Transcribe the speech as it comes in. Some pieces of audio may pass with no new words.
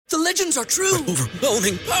The legends are true.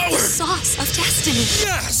 Overwhelming power! Sauce of destiny.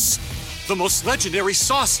 Yes! The most legendary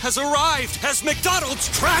sauce has arrived as McDonald's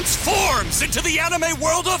transforms into the anime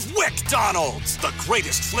world of WickDonald's. The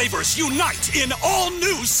greatest flavors unite in all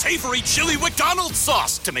new savory chili McDonald's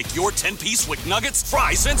sauce to make your 10-piece Wick Nuggets,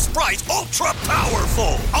 fries, and Sprite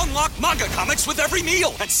ultra-powerful. Unlock manga comics with every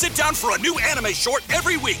meal and sit down for a new anime short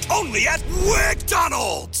every week only at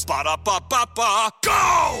WickDonald's. Ba-da-ba-ba-ba,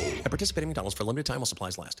 go! At participating McDonald's for a limited time while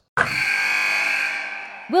supplies last.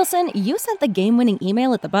 Wilson, you sent the game-winning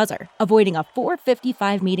email at the buzzer, avoiding a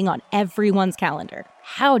 4:55 meeting on everyone's calendar.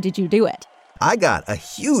 How did you do it? I got a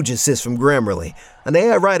huge assist from Grammarly, an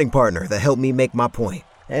AI writing partner that helped me make my point.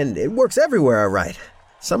 And it works everywhere I write.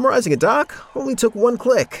 Summarizing a doc only took one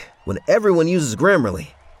click. When everyone uses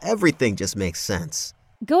Grammarly, everything just makes sense.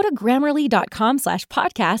 Go to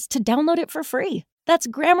Grammarly.com/podcast to download it for free. That's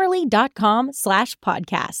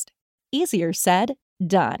Grammarly.com/podcast. Easier said,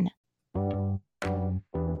 done.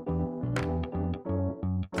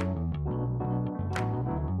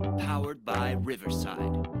 Powered by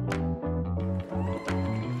Riverside.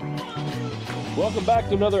 Welcome back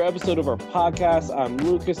to another episode of our podcast. I'm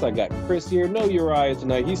Lucas. I got Chris here. No Uriah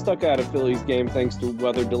tonight. He's stuck out of Phillies game thanks to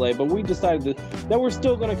weather delay, but we decided that we're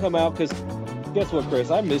still going to come out because guess what,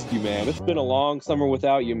 Chris? I missed you, man. It's been a long summer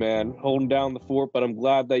without you, man. Holding down the fort, but I'm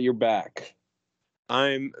glad that you're back.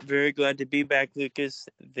 I'm very glad to be back, Lucas.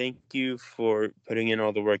 Thank you for putting in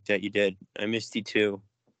all the work that you did. I missed you too,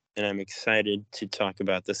 and I'm excited to talk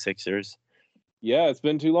about the Sixers. Yeah, it's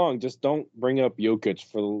been too long. Just don't bring up Jokic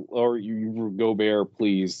or you Gobert,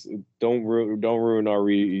 please. Don't ruin our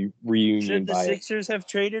reunion. Should the Sixers have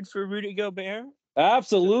traded for Rudy Gobert?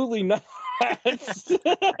 Absolutely not.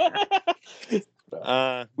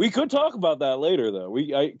 We could talk about that later, though.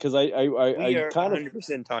 We are kind of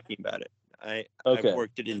 100% talking about it. I've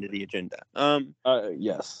worked it into the agenda.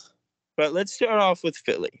 Yes. But let's start off with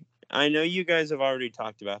Philly. I know you guys have already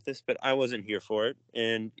talked about this, but I wasn't here for it,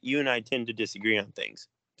 and you and I tend to disagree on things.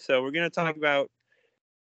 So we're going to talk about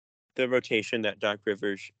the rotation that Doc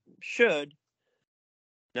Rivers should,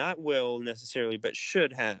 not will necessarily, but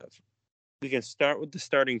should have. We can start with the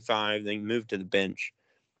starting five, then move to the bench.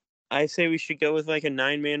 I say we should go with like a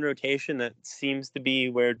 9-man rotation. That seems to be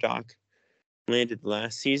where Doc landed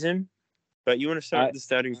last season. But you want to start with the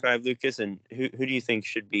starting five, Lucas, and who do you think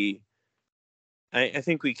should be? I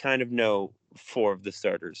think we kind of know 4 of the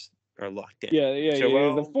starters are locked in.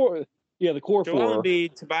 The core Joel 4.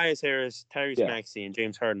 Embiid, Tobias Harris, Tyrese Maxey, and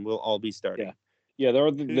James Harden will all be starting. Yeah, there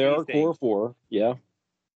are core 4. Yeah.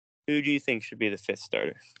 Who do you think should be the 5th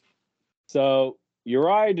starter? So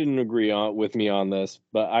Uriah didn't agree with me on this,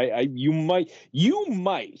 but you might,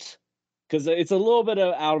 because it's a little bit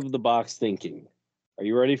of out of the box thinking. Are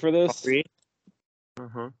you ready for this?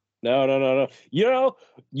 No. You know,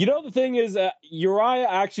 the thing is that Uriah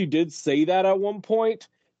actually did say that at one point,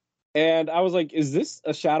 and I was like, is this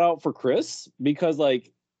a shout out for Chris? Because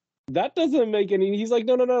like that doesn't make any. He's like,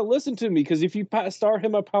 no. Listen to me, because if you start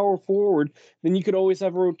him at power forward, then you could always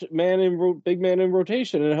have a big man in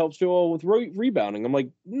rotation, and it helps Joel with rebounding. I'm like,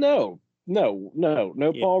 no,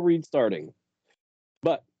 Paul Reed starting.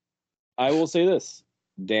 But I will say this: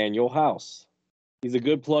 Daniel House. He's a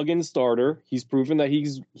good plug-in starter. He's proven that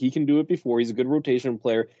he can do it before. He's a good rotation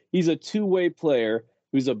player. He's a two-way player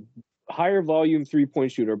who's a higher volume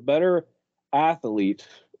three-point shooter, better athlete.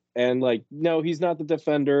 And no, he's not the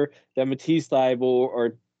defender that Matisse Thybulle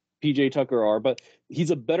or PJ Tucker are, but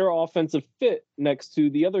he's a better offensive fit next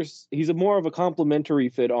to the others. He's more of a complementary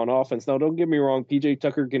fit on offense. Now, don't get me wrong. PJ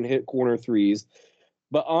Tucker can hit corner threes.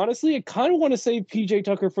 But honestly, I kind of want to save PJ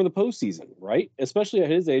Tucker for the postseason, right? Especially at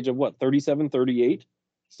his age of 37, 38.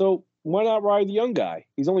 So why not ride the young guy?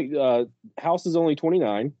 He's only House is only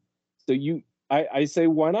 29. So I say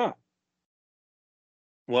why not?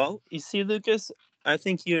 Well, you see, Lucas, I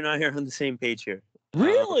think you and I are on the same page here.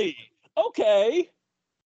 Really? Okay.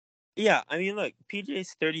 Yeah, I mean, look,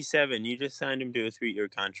 PJ's 37. You just signed him to a 3-year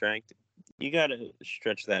contract. You got to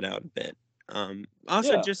stretch that out a bit.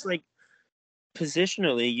 Just like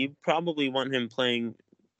positionally, you probably want him playing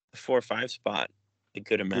a 4 or 5 spot a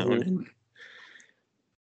good amount. Mm-hmm. And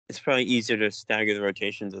it's probably easier to stagger the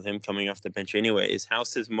rotations with him coming off the bench anyway. His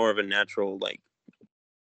House is more of a natural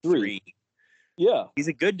 3. Yeah. He's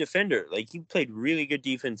a good defender. He played really good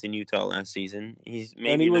defense in Utah last season. He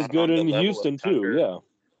was good in Houston too. Yeah.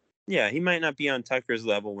 Yeah, he might not be on Tucker's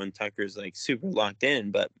level when Tucker's super locked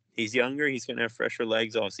in, but he's younger. He's going to have fresher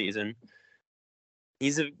legs all season.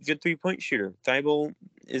 He's a good 3-point shooter. Thybulle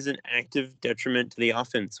is an active detriment to the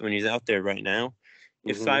offense when he's out there right now.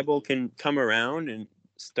 If Thybulle can come around and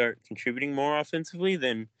start contributing more offensively,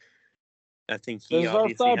 then I think he There's our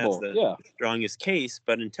obviously has Thibault. the Yeah. strongest case,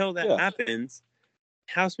 but until that Yeah. happens,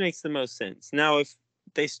 House makes the most sense. Now, if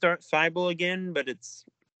they start Thibault again, but it's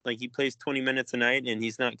like he plays 20 minutes a night and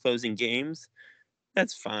he's not closing games,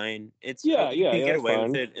 that's fine. You can get that's away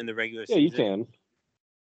with fine. it in the regular Yeah, season. you can.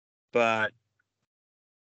 But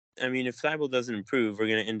I mean, if Thibault doesn't improve, we're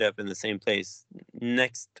going to end up in the same place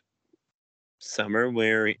next summer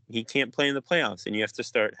where he can't play in the playoffs and you have to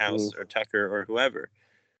start House or Tucker or whoever.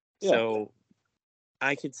 Yeah. So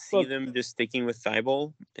I could see them just sticking with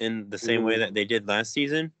Thibault in the same way that they did last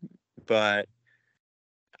season. But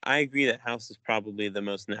I agree that House is probably the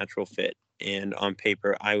most natural fit. And on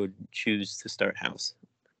paper, I would choose to start House.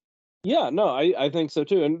 Yeah, no, I think so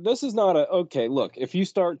too. And this is not okay, look, if you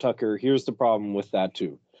start Tucker, here's the problem with that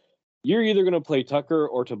too. You're either going to play Tucker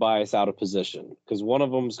or Tobias out of position because one of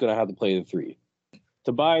them is going to have to play the 3.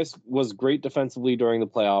 Tobias was great defensively during the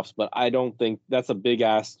playoffs, but I don't think that's a big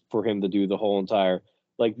ask for him to do the whole entire.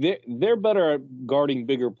 Like they're better at guarding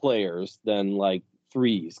bigger players than like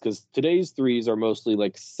 3s because today's 3s are mostly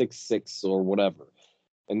like 6'6" or whatever.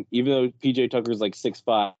 And even though PJ Tucker's like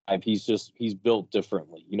 6'5", he's built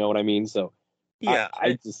differently. You know what I mean? So yeah,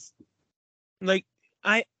 I just like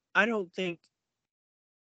I don't think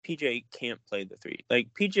PJ can't play the 3. Like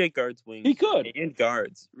PJ guards wings. He could and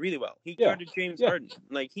guards really well. He guarded James Harden.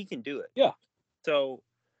 Like he can do it. Yeah. So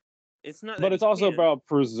it's not. But it's also about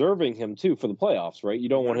preserving him too for the playoffs, right? You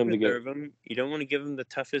don't want him to get. Him. You don't want to give him the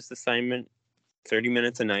toughest assignment, 30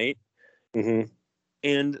 minutes a night. Mm-hmm.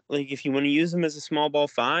 And like if you want to use him as a small ball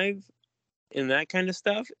 5 and that kind of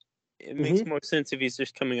stuff, it makes more sense if he's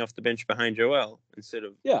just coming off the bench behind Joel instead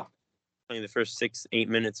of playing the first 6-8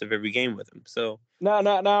 minutes of every game with him. So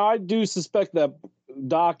now I do suspect that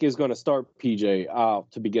Doc is going to start PJ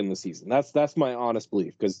to begin the season. That's my honest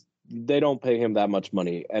belief because they don't pay him that much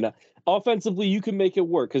money, and offensively you can make it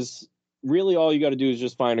work because really all you got to do is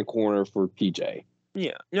just find a corner for PJ.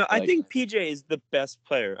 Yeah, no, I think PJ is the best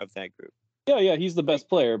player of that group. Yeah, he's the best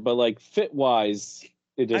player, but like fit wise,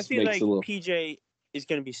 it just I feel makes like a little. PJ is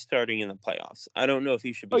going to be starting in the playoffs. I don't know if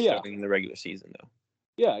he should be starting in the regular season though.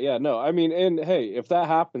 Yeah, no. I mean, and hey, if that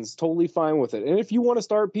happens, totally fine with it. And if you want to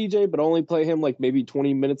start PJ, but only play him like maybe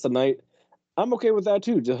 20 minutes a night, I'm okay with that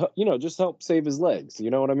too. Just help save his legs.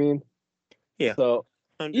 You know what I mean? Yeah. So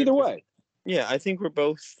 100%. Either way. Yeah, I think we're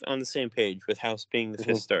both on the same page with House being the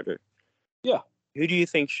 5th starter. Yeah. Who do you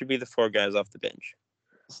think should be the 4 guys off the bench?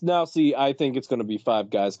 Now, see, I think it's going to be 5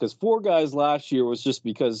 guys because 4 guys last year was just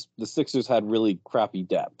because the Sixers had really crappy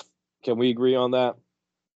depth. Can we agree on that?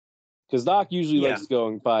 Because Doc usually likes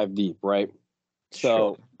going 5 deep, right?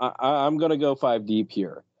 So I'm going to go 5 deep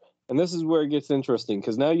here. And this is where it gets interesting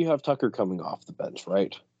because now you have Tucker coming off the bench,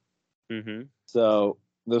 right? Mm-hmm. So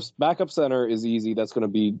this backup center is easy. That's going to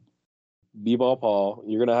be B-Ball Paul.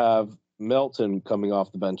 You're going to have Melton coming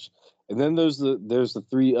off the bench. And then there's the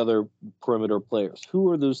 3 other perimeter players.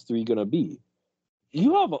 Who are those 3 going to be?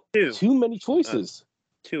 You have too many choices.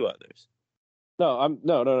 2 others. No.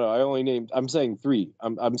 I'm saying 3.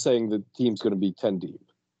 I'm saying the team's going to be 10 deep.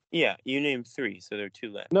 Yeah, you named 3, so there are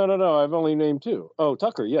 2 left. No. I've only named 2. Oh,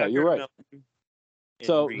 Tucker. Yeah, you're right.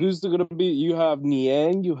 So who's going to be? You have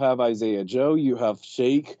Niang, you have Isaiah Joe, you have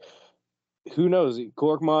Shake. Who knows?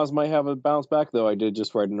 Korkmaz might have a bounce back, though. I did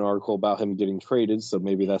just write an article about him getting traded, so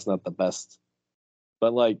maybe that's not the best.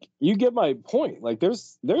 But like, you get my point. Like,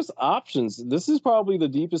 there's options. This is probably the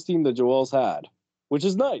deepest team that Joel's had, which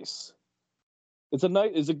is nice. It's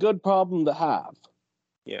a good problem to have.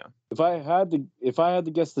 Yeah. If I had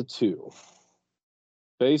to guess the 2,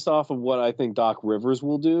 based off of what I think Doc Rivers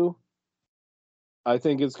will do, I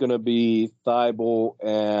think it's going to be Thibault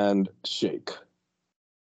and Shake.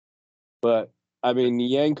 But, I mean,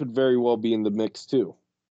 Yang could very well be in the mix, too.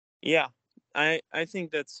 Yeah, I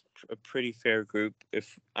think that's a pretty fair group.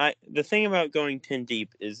 The thing about going 10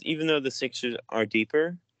 deep is even though the Sixers are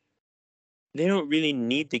deeper, they don't really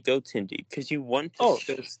need to go 10 deep because you want to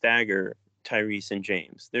still stagger Tyrese and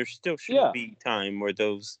James. There still should be time where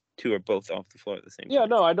those 2 are both off the floor at the same time. Yeah,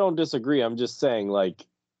 no, I don't disagree. I'm just saying, like,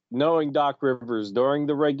 knowing Doc Rivers during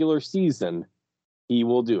the regular season, he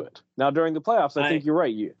will do it. Now, during the playoffs, I think you're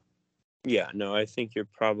right. Yeah, no, I think you're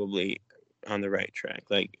probably on the right track.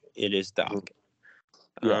 Like, it is Doc.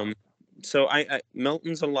 Yeah. So I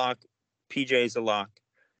Melton's a lock, PJ's a lock,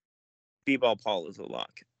 B-Ball Paul is a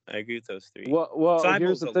lock. I agree with those 3. Well,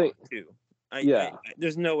 here's the thing. Too.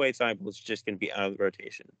 There's no way Thibault's just going to be out of the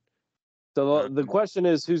rotation. So the question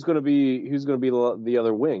is, who's going to be the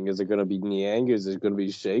other wing? Is it going to be Niang? Is it going to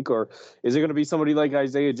be Shake? Or is it going to be somebody like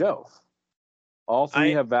Isaiah Joe? All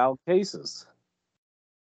 3 have valid cases.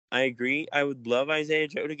 I agree. I would love Isaiah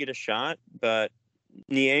Joe to get a shot, but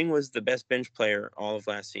Niang was the best bench player all of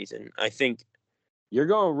last season. I think You're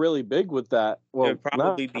going really big with that. Well, it would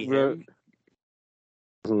probably be him.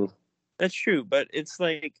 That's true, but it's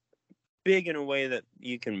like big in a way that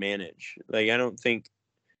you can manage. Like, I don't think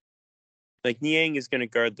like Niang is going to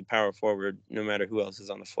guard the power forward no matter who else is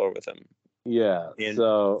on the floor with him. Yeah. And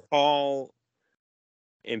so Paul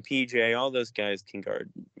and PJ, all those guys can guard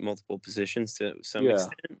multiple positions to some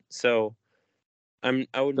extent. So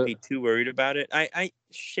I wouldn't be too worried about it.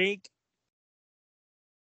 Shake.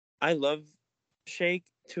 I love Shake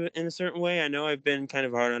in a certain way. I know I've been kind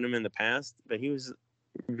of hard on him in the past, but he was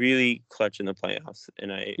really clutch in the playoffs,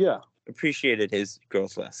 and I appreciated his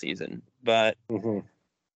growth last season. But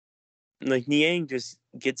like Niang just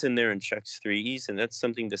gets in there and chucks threes, and that's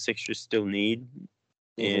something the Sixers still need.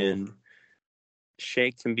 And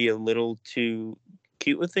Shake can be a little too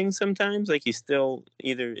cute with things sometimes. Like he still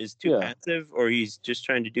either is too passive or he's just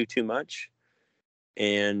trying to do too much.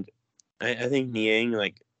 And I think Niang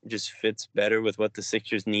like just fits better with what the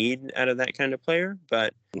Sixers need out of that kind of player.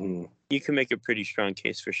 But you can make a pretty strong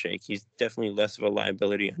case for Shake. He's definitely less of a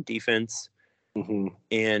liability on defense.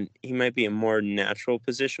 And he might be a more natural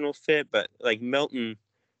positional fit, but like Melton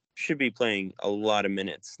should be playing a lot of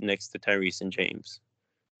minutes next to Tyrese and James.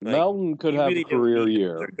 Like, Melton could have a career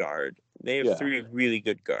year. Guard. They have 3 really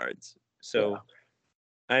good guards. So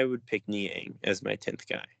I would pick Niang as my 10th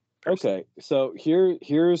guy. Personally. Okay, so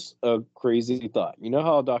here's a crazy thought. You know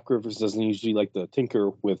how Doc Rivers doesn't usually like to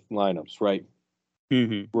tinker with lineups, right?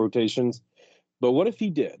 Rotations. But what if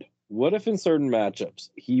he did? What if in certain matchups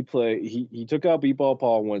he took out B-Ball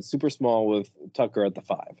Paul and went super small with Tucker at the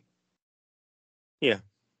 5? Yeah.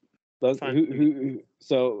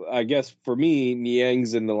 So I guess for me,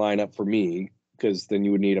 Niang's in the lineup for me because then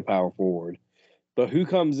you would need a power forward. But who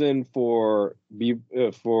comes in for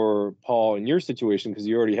Paul in your situation because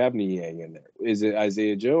you already have Niang in there? Is it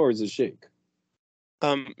Isaiah Joe or is it Shake?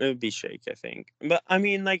 It would be Shake, I think. But I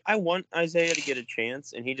mean, like, I want Isaiah to get a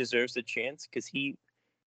chance, and he deserves a chance because he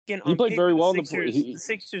played very well. The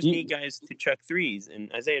Sixers need guys to chuck threes,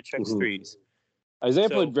 and Isaiah chucks threes. Isaiah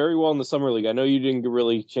played very well in the summer league. I know you didn't get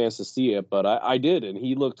really a chance to see it, but I did, and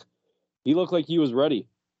he looked like he was ready.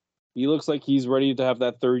 He looks like he's ready to have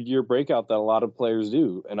that third-year breakout that a lot of players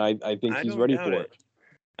do, and I think he's ready for it.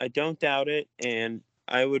 I don't doubt it, and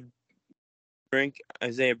I would rank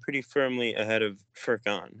Isaiah pretty firmly ahead of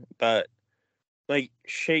Furkan. But like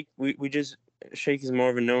Shake, Shake is more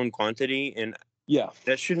of a known quantity, and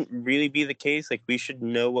that shouldn't really be the case. Like, we should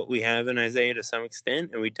know what we have in Isaiah to some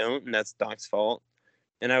extent, and we don't, and that's Doc's fault.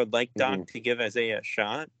 And I would like Doc to give Isaiah a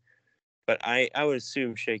shot, but I would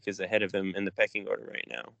assume Shake is ahead of him in the pecking order right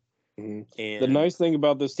now. And the nice thing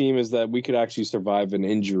about this team is that we could actually survive an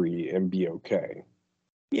injury and be okay.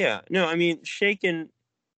 Yeah, no, I mean, Shake and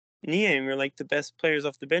Niang were like the best players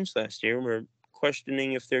off the bench last year. We're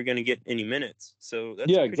questioning if they're going to get any minutes. So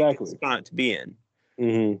that's a pretty good spot to be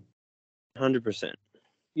in. 100%.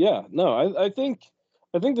 Yeah, no, I think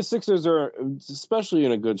the Sixers are especially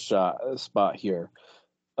in a good spot here.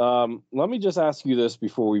 Let me just ask you this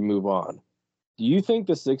before we move on. Do you think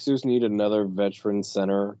the Sixers need another veteran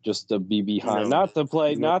center just to be behind, not to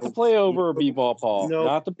play over B-Ball Paul?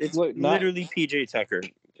 No, it's literally PJ Tucker.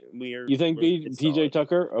 You think PJ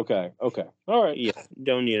Tucker? Okay. All right. Yeah,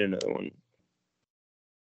 don't need another one.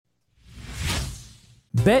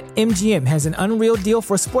 BetMGM has an unreal deal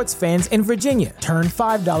for sports fans in Virginia. Turn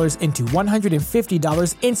 $5 into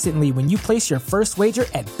 $150 instantly when you place your first wager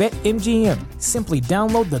at BetMGM. Simply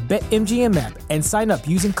download the BetMGM app and sign up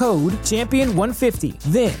using code Champion150.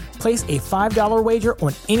 Then, place a $5 wager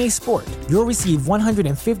on any sport. You'll receive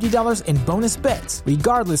 $150 in bonus bets,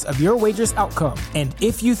 regardless of your wager's outcome. And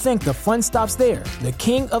if you think the fun stops there, the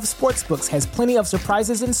king of sportsbooks has plenty of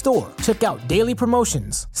surprises in store. Check out daily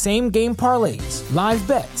promotions, same-game parlays, live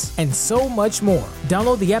bets, and so much more.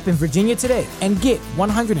 Download the app in Virginia today and get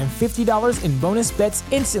 $150 in bonus bets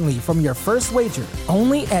instantly from your first wager.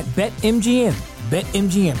 Only at BetMGM.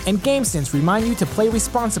 BetMGM and GameSense remind you to play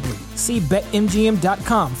responsibly. See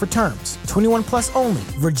BetMGM.com for terms. 21 plus only.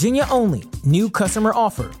 Virginia only. New customer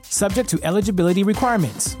offer. Subject to eligibility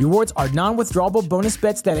requirements. Rewards are non-withdrawable bonus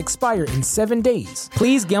bets that expire in 7 days.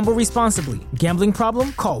 Please gamble responsibly. Gambling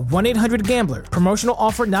problem? Call 1-800-GAMBLER. Promotional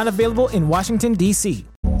offer not available in Washington, D.C.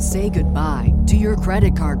 Say goodbye to your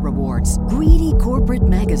credit card rewards. Greedy corporate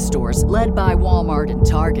mega stores, led by Walmart and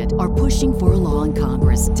Target, are pushing for a law in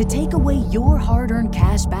Congress to take away your hard-earned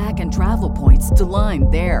cash back and travel points to line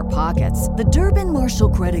their pockets. The Durbin-Marshall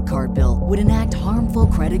credit card bill would enact harmful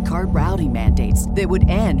credit card routing mandates that would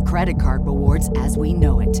end credit card rewards as we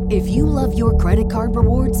know it. If you love your credit card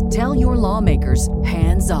rewards, tell your lawmakers,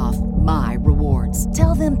 hands off. my rewards.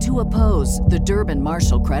 Tell them to oppose the Durbin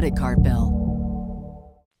Marshall credit card bill.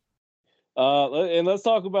 And let's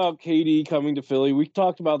talk about KD coming to Philly. We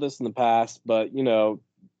talked about this in the past, but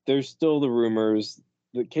there's still the rumors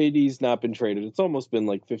that KD's not been traded. It's almost been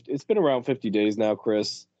like 50. It's been around 50 days now,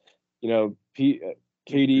 Chris.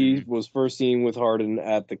 KD was first seen with Harden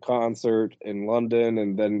at the concert in London,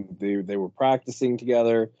 and then they were practicing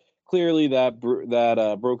together. Clearly, that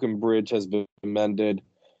broken bridge has been mended.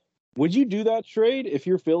 Would you do that trade if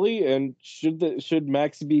you're Philly? And should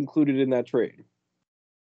Maxey be included in that trade?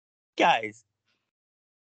 Guys,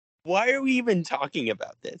 why are we even talking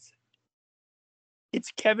about this?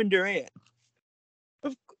 It's Kevin Durant.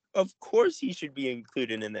 Of course he should be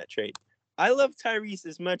included in that trade. I love Tyrese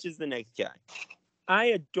as much as the next guy. I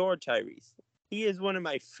adore Tyrese. He is one of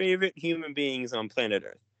my favorite human beings on planet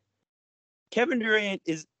Earth. Kevin Durant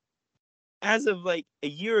is, as of like a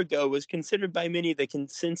year ago, was considered by many the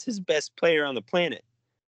consensus best player on the planet.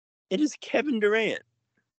 It is Kevin Durant.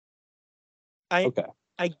 I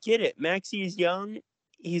get it. Maxey is young.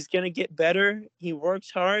 He's going to get better. He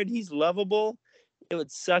works hard. He's lovable. It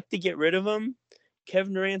would suck to get rid of him.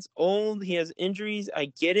 Kevin Durant's old. He has injuries.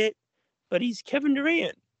 I get it. But he's Kevin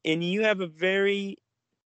Durant. And you have a very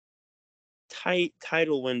tight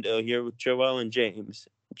title window here with Joel and James.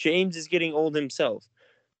 James is getting old himself.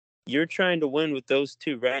 You're trying to win with those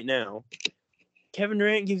two right now. Kevin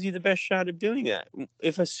Durant gives you the best shot of doing that.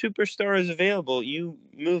 If a superstar is available, you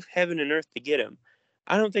move heaven and earth to get him.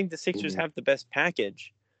 I don't think the Sixers have the best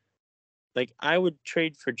package. Like, I would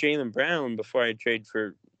trade for Jaylen Brown before I trade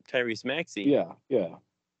for Tyrese Maxey. Yeah.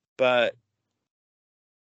 But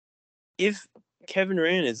if Kevin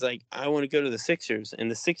Durant is like, I want to go to the Sixers, and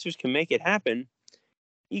the Sixers can make it happen,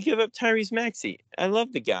 you give up Tyrese Maxey. I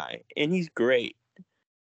love the guy, and he's great.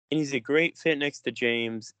 And he's a great fit next to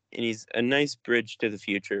James, and he's a nice bridge to the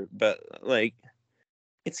future. But, like,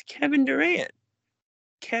 it's Kevin Durant.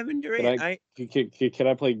 Kevin Durant. Can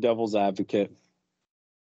I play devil's advocate?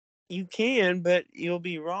 You can, but you'll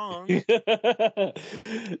be wrong.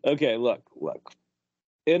 Okay, look.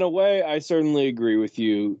 In a way, I certainly agree with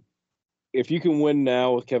you. If you can win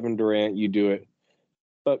now with Kevin Durant, you do it.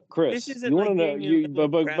 But Chris, you want to know?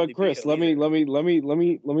 But Chris, let me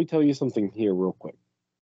tell you something here real quick.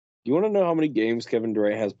 Do you want to know how many games Kevin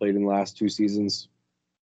Durant has played in the last 2 seasons?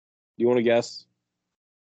 Do you want to guess?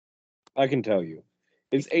 I can tell you.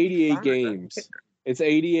 It's 88 games. It's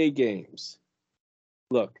 88 games.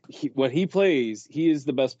 Look, when he plays, he is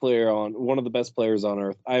the best player one of the best players on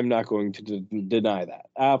earth. I am not going to deny that.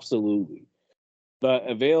 Absolutely. But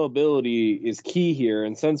availability is key here.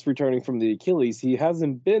 And since returning from the Achilles, he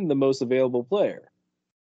hasn't been the most available player.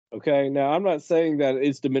 Okay. Now, I'm not saying that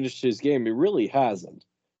it's diminished his game. It really hasn't.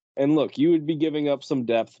 And look, you would be giving up some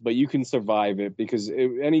depth, but you can survive it because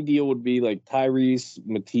any deal would be like Tyrese,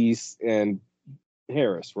 Matisse, and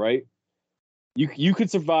Harris, right? You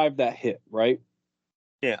could survive that hit, right?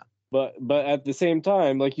 Yeah. But at the same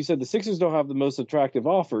time, like you said, the Sixers don't have the most attractive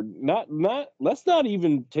offer. Let's not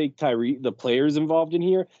even take the players involved in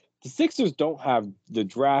here. The Sixers don't have the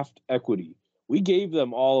draft equity. We gave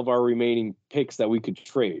them all of our remaining picks that we could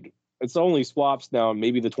trade. It's only swaps now,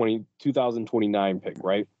 maybe the 2029 pick,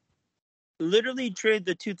 right? Literally trade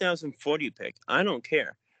the 2040 pick. I don't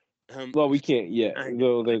care. Well, we can't yet. But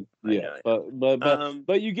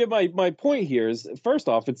you get my point here is, first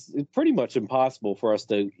off, it's pretty much impossible for us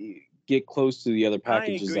to get close to the other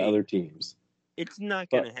packages of other teams. It's not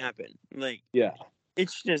going to happen. Yeah.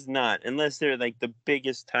 It's just not, unless they're like the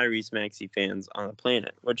biggest Tyrese Maxey fans on the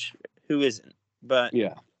planet, which who isn't? But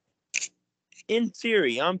yeah, in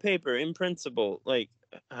theory, on paper, in principle, like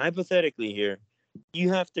hypothetically here,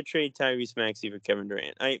 you have to trade Tyrese Maxey for Kevin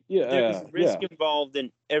Durant. There's risk involved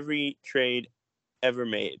in every trade ever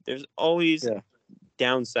made. There's always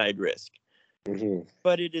downside risk. Mm-hmm.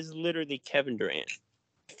 But it is literally Kevin Durant.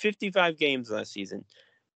 55 games last season.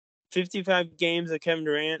 55 games of Kevin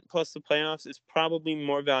Durant plus the playoffs is probably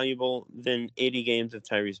more valuable than 80 games of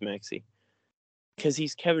Tyrese Maxey. Because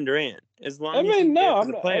he's Kevin Durant. As long as he's there for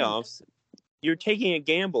the playoffs, you're taking a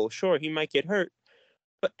gamble. Sure, he might get hurt.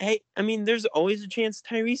 But, hey, I mean, there's always a chance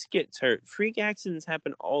Tyrese gets hurt. Freak accidents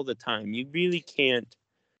happen all the time. You really can't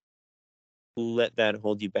let that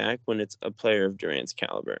hold you back when it's a player of Durant's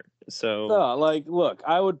caliber. So, no, look,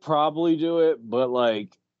 I would probably do it, but,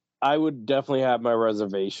 I would definitely have my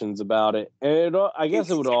reservations about it. And I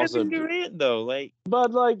guess it would also Kevin Durant, though,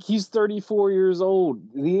 but he's 34 years old.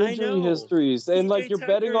 The injury histories, and you're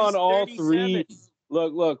betting on all 3.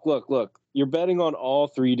 Look. You're betting on all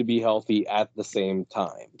 3 to be healthy at the same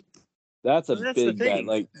time. That's a Well, that's the big bet. thing.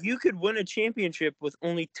 Like, You could win a championship with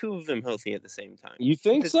only two of them healthy at the same time. you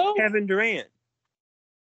think It's so? Kevin Durant.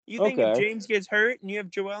 You think if Okay. James gets hurt and you have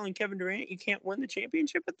Joel and Kevin Durant, you can't win the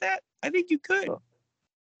championship with that? I think you could.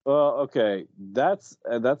 Well, okay, that's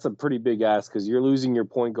a pretty big ask because you're losing your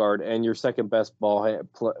point guard and your second best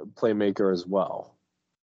playmaker as well,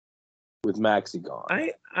 with Maxey gone.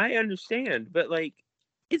 I understand, but like,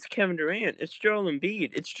 it's Kevin Durant, it's Joel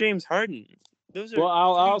Embiid, it's James Harden. Those are Well,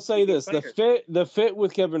 I'll say this: players. the fit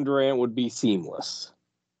with Kevin Durant would be seamless.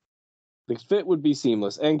 The fit would be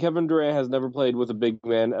seamless, and Kevin Durant has never played with a big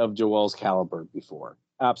man of Joel's caliber before.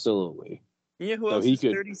 Absolutely. You know who So else he is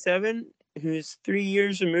could. 37? Who's 3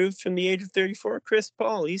 years removed from the age of 34? Chris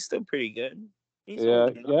Paul. He's still pretty good. He's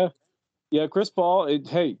holding up. Yeah. Chris Paul.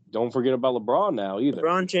 Hey, don't forget about LeBron now either.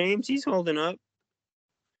 LeBron James, he's holding up.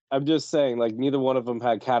 I'm just saying, like, neither one of them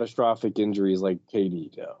had catastrophic injuries like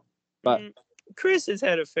KD do. But Chris has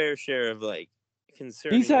had a fair share of like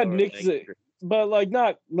concerning. he's had nicks, but like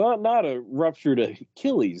not a ruptured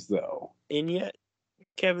Achilles though. And yet,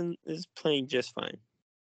 Kevin is playing just fine.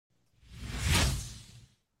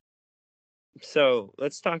 So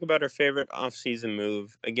let's talk about our favorite off-season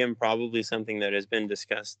move. Again, probably something that has been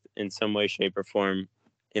discussed in some way, shape, or form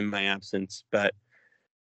in my absence. But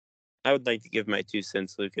I would like to give my 2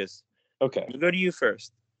 cents, Lucas. Okay. We'll go to you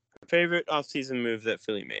first. Favorite off-season move that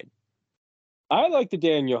Philly made? I like the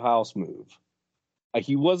Daniel House move.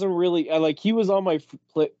 He wasn't really he was on my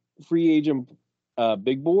free agent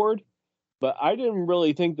big board, but I didn't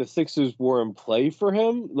really think the Sixers were in play for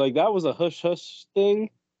him. Like that was a hush hush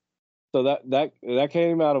thing. So that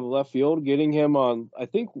came out of left field, getting him on. I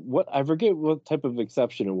forget what type of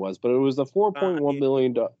exception it was, but it was a $4.1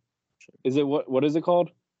 million. Is it what is it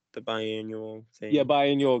called? The biannual thing. Yeah,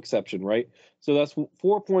 biannual exception, right? So that's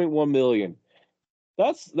 $4.1 million.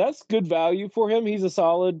 That's good value for him. He's a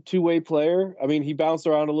solid two-way player. I mean, he bounced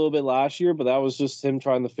around a little bit last year, but that was just him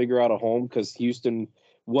trying to figure out a home because Houston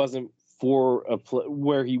wasn't for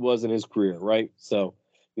where he was in his career, right? So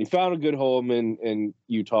he found a good home in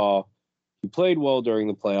Utah. He played well during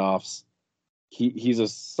the playoffs. He's a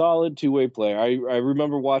solid two-way player. I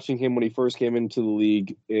remember watching him when he first came into the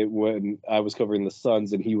league when I was covering the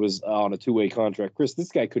Suns, and he was on a two-way contract. Chris,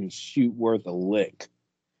 this guy couldn't shoot worth a lick.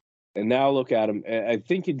 And now look at him. I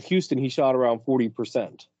think in Houston he shot around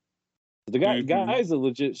 40%. The guy's a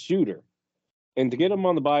legit shooter. And to get him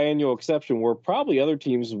on the biannual exception, where probably other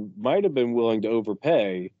teams might have been willing to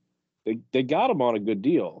overpay, they got him on a good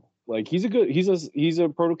deal. Like he's a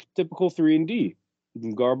prototypical 3-and-D. He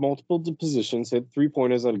can guard multiple positions, hit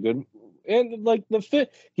 3-pointers at a good, and like the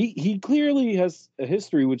fit. He clearly has a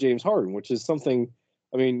history with James Harden, which is something.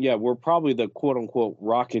 I mean, yeah, we're probably the quote unquote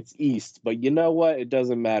Rockets East, but you know what? It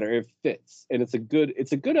doesn't matter. It fits, and it's a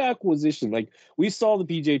good acquisition. Like we saw the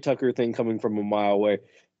PJ Tucker thing coming from a mile away.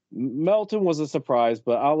 Melton was a surprise,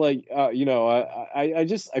 but I'll like I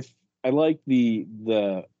like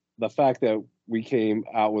the fact that we came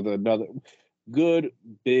out with another good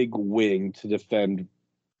big wing to defend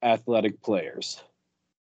athletic players.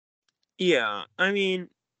 Yeah, I mean,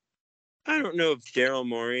 I don't know if Daryl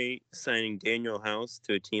Morey signing Daniel House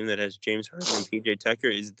to a team that has James Harden and PJ Tucker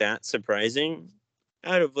is that surprising.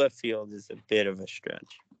 Out of left field is a bit of a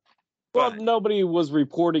stretch. Well, nobody was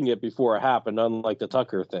reporting it before it happened, unlike the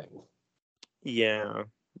Tucker thing. Yeah,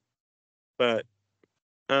 but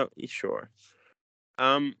sure.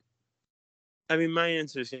 I mean, my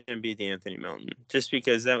answer is going to be the Anthony Melton, just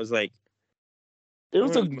because that was like it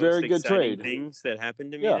was a very good trade. Things that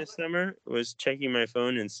happened to me this summer was checking my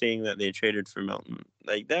phone and seeing that they traded for Melton.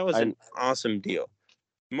 Like that was an awesome deal.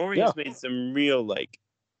 Morey has made some real like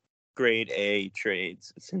grade A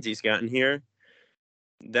trades since he's gotten here.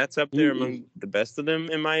 That's up there among the best of them,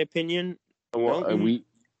 in my opinion. Well, I don't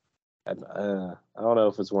know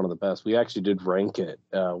if it's one of the best. We actually did rank it.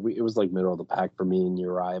 It was like middle of the pack for me and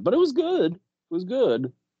Uriah, but it was good. It was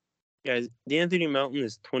good. Guys, D'Anthony Melton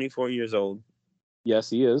is 24 years old. Yes,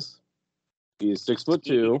 he is. He is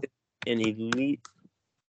 6'2", an elite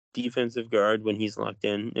defensive guard when he's locked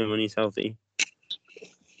in and when he's healthy.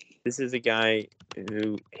 This is a guy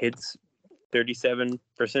who hits 37%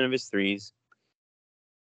 of his threes,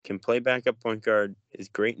 can play backup point guard, is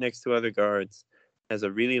great next to other guards, has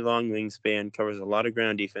a really long wingspan, covers a lot of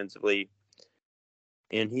ground defensively,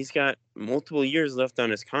 and he's got multiple years left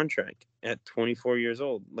on his contract at 24 years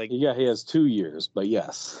old. Like, yeah, he has 2 years, but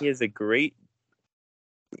yes. He has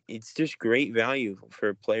it's just great value for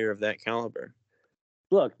a player of that caliber.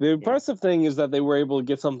 Look, the impressive thing is that they were able to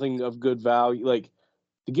get something of good value, like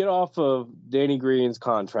to get off of Danny Green's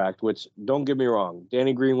contract, which, don't get me wrong,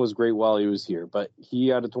 Danny Green was great while he was here, but he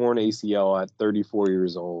had a torn ACL at 34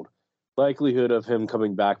 years old. likelihood of him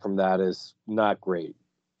coming back from that is not great.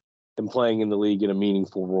 And playing in the league in a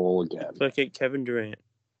meaningful role again. Look at Kevin Durant.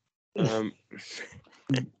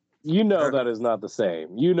 You know that is not the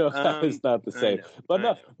same. You know that is not the same.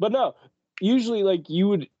 But no. Usually, like you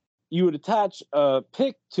would attach a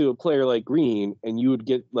pick to a player like Green, and you would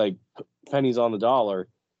get like pennies on the dollar.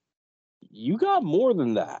 You got more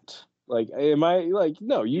than that. Like, am I like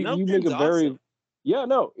no? You make a very awesome. Yeah,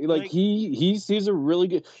 no. Like he's a really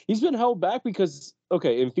good. He's been held back because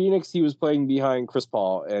in Phoenix he was playing behind Chris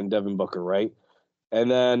Paul and Devin Booker, right? And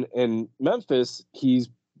then in Memphis he's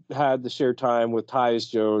had the shared time with Tyus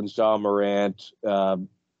Jones, John Morant. I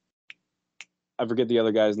forget the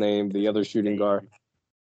other guy's name, the other shooting guard,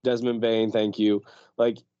 Desmond Bane. Thank you.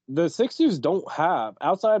 Like the Sixers don't have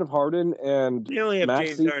outside of Harden and they only have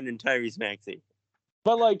Maxey, James Harden and Tyrese Maxey.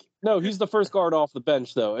 But like no, he's the first guard off the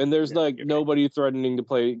bench though, and there's nobody threatening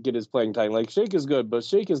to get his playing time. Like Shake is good, but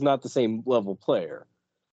Shake is not the same level player.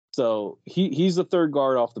 So he's the third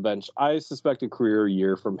guard off the bench. I suspect a career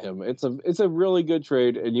year from him. It's a really good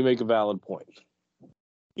trade, and you make a valid point.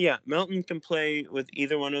 Yeah, Melton can play with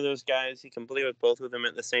either one of those guys. He can play with both of them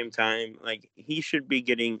at the same time. Like he should be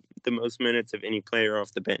getting the most minutes of any player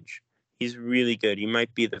off the bench. He's really good. He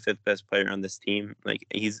might be the fifth best player on this team. Like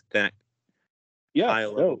he's that high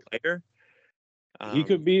level player. He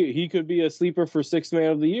could be a sleeper for sixth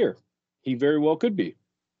man of the year. He very well could be.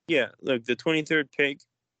 Yeah, look, the 23rd pick.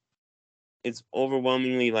 It's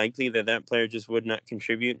overwhelmingly likely that player just would not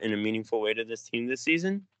contribute in a meaningful way to this team this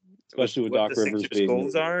season. Especially with what Doc the Rivers Sixers'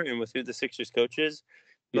 goals are and with who the Sixers coach is.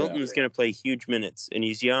 Milton's going to play huge minutes, and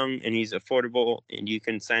he's young and he's affordable, and you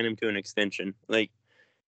can sign him to an extension. Like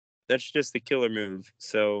that's just the killer move.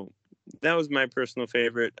 So that was my personal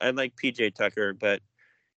favorite. I like PJ Tucker, but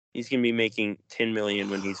he's going to be making $10 million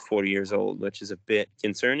when he's 40 years old, which is a bit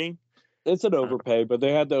concerning. It's an overpay, but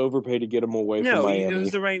they had to overpay to get him away from Miami. No, it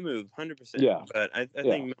was the right move, 100%. Yeah. But I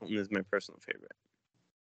think Milton is my personal favorite.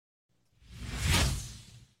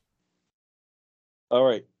 All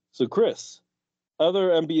right. So, Chris, other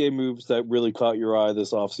NBA moves that really caught your eye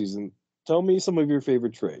this offseason. Tell me some of your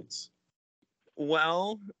favorite trades.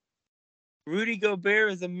 Well, Rudy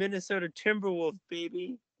Gobert is a Minnesota Timberwolves,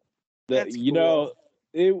 baby. That's cool.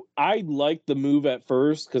 I liked the move at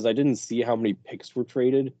first because I didn't see how many picks were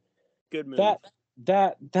traded. Good move.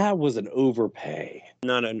 That was an overpay.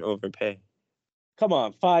 Not an overpay. Come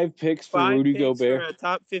on, 5 picks for Rudy Gobert. For a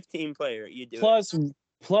top 15 player, you do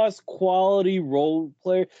plus quality role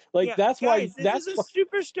player. Like that's guys, why that's a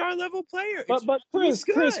superstar level player. But Chris.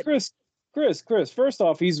 First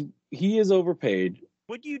off, he is overpaid.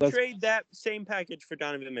 Would you trade that same package for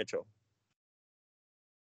Donovan Mitchell?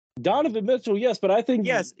 Donovan Mitchell, yes, but I think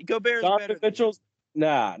Gobert is Donovan Mitchell's.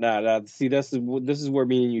 Nah. See, this is where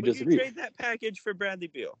me and you disagree. Would you trade that package for Bradley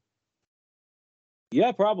Beal?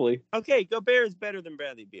 Yeah, probably. Okay, Gobert is better than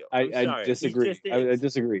Bradley Beal. I disagree. I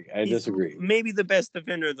disagree. Maybe the best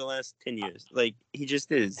defender of the last 10 years. Like, he just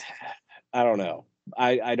is. I don't know.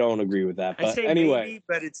 I don't agree with that. But I say anyway, maybe,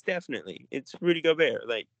 but it's Rudy Gobert.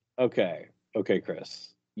 Like, okay,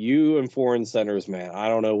 Chris. You and foreign centers, man. I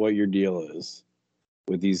don't know what your deal is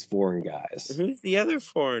with these foreign guys. Who's the other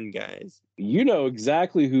foreign guys? You know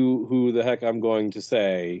exactly who the heck I'm going to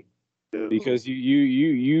say, because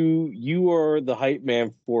you are the hype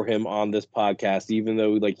man for him on this podcast, even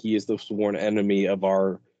though like he is the sworn enemy of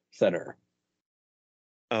our center.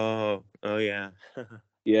 Oh yeah.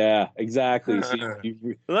 Yeah, exactly. See,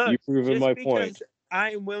 you've proven my point.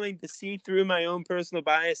 I am willing to see through my own personal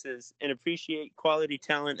biases and appreciate quality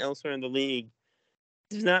talent elsewhere in the league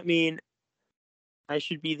does not mean I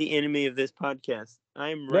should be the enemy of this podcast.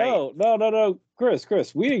 I'm right. No.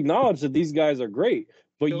 Chris, we acknowledge that these guys are great,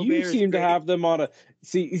 but you seem to have them on a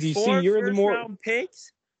you're the more round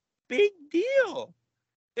picks. Big deal.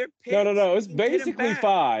 They're picks. No. It's basically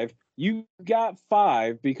 5. You got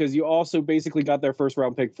 5 because you also basically got their first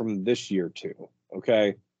round pick from this year too.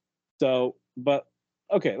 Okay. So, but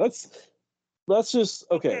okay, let's just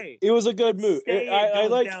It was a good move.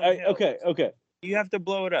 Okay. You have to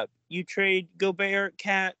blow it up. You trade Gobert,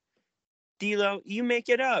 Cat, D'Lo. You make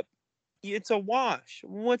it up. It's a wash.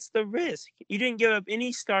 What's the risk? You didn't give up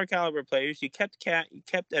any star caliber players. You kept Cat. You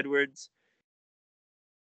kept Edwards.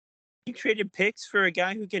 You traded picks for a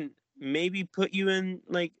guy who can maybe put you in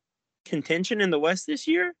like contention in the West this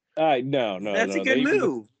year. No. That's a good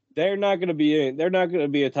move. They're not going to be. They're not going to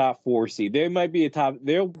be a top 4 seed. They might be a top.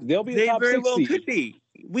 They'll be a top 6 seed. They very well could be.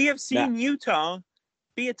 We have seen Utah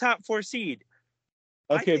be a top 4 seed.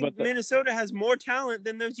 Okay, I think Minnesota has more talent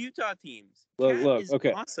than those Utah teams. Look, is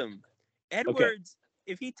awesome. Edwards,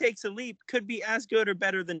 if he takes a leap, could be as good or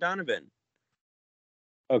better than Donovan.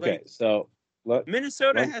 Okay, Like, so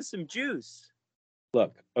Minnesota has some juice.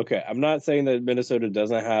 look. Okay, I'm not saying that Minnesota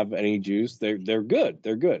doesn't have any juice. They're good.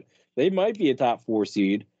 They're good. They might be a top 4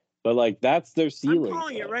 seed, but like that's their I'm ceiling.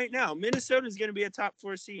 calling it right now. Minnesota's going to be a top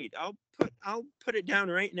 4 seed. I'll put it down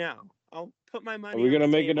right now. I'll put my money. Are we going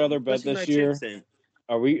gonna to make another bet this year?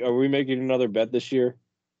 Are we making another bet this year?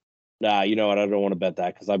 Nah, you know what? I don't want to bet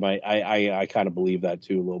that because I kind of believe that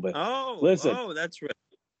too a little bit. Listen, that's right.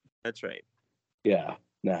 That's right. yeah,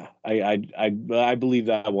 nah, I believe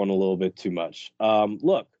that one a little bit too much.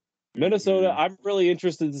 Look, Minnesota. Mm-hmm. I'm really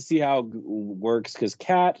interested to see how it works because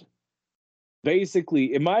Cat,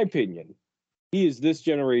 basically, in my opinion, he is this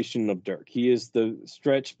generation of Dirk. He is the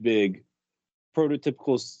stretch big,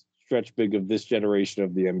 prototypical stretch big of this generation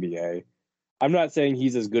of the NBA. I'm not saying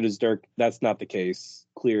he's as good as Dirk. That's not the case,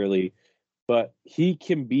 clearly. But he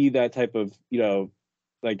can be that type of,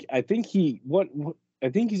 like I think I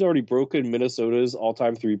think he's already broken Minnesota's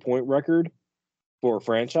all-time three-point record for a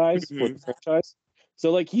franchise, for the franchise.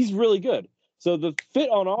 So like he's really good. So the fit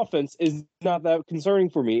on offense is not that concerning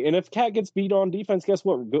for me. And if Cat gets beat on defense, guess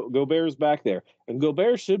what? Gobert's back there. And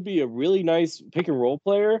Gobert should be a really nice pick and roll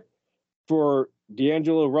player for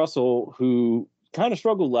D'Angelo Russell, who kind of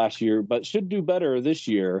struggled last year, but should do better this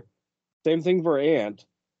year. Same thing for Ant.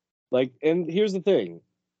 Like, and here's the thing.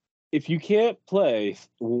 If you can't play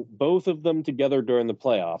both of them together during the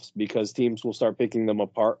playoffs because teams will start picking them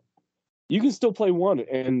apart, you can still play one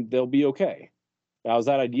and they'll be okay. Now, is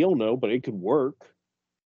that ideal? No, but it could work.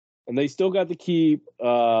 And they still got to keep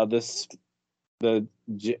the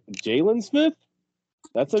Jalen Smith.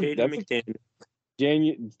 That's McDaniel.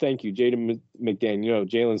 Thank you, Jaden McDaniel. You know,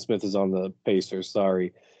 Jalen Smith is on the Pacers.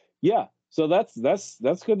 Sorry. Yeah, so that's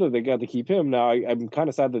good that they got to keep him. Now, I'm kind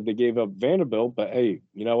of sad that they gave up Vanderbilt, but hey,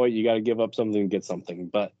 you know what? You got to give up something to get something.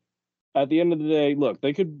 But at the end of the day, look,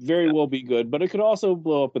 they could very well be good, but it could also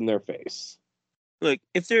blow up in their face. Look,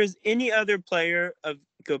 if there's any other player of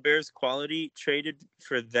Gobert's quality traded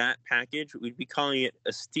for that package, we'd be calling it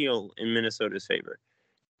a steal in Minnesota's favor.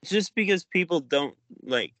 Just because people don't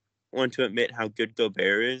want to admit how good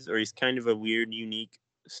Gobert is, or he's kind of a weird, unique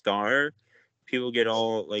star, people get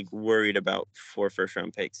all worried about 4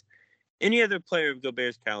 first-round picks. Any other player of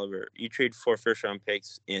Gobert's caliber, you trade 4 first-round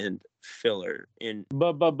picks and filler.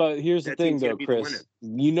 But here's the thing, though, Chris.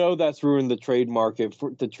 You know that's ruined the trade market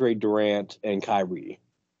to trade Durant and Kyrie.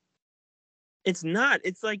 It's not.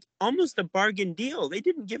 It's almost a bargain deal. They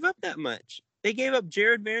didn't give up that much. They gave up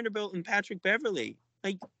Jared Vanderbilt and Patrick Beverley.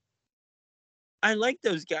 I like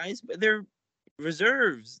those guys, but they're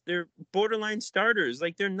reserves. They're borderline starters.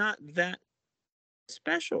 They're not that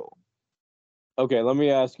special. Okay, let me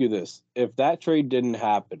ask you this. If that trade didn't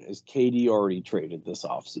happen, is KD already traded this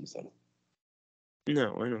offseason?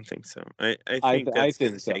 No, I don't think so. I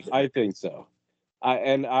think so.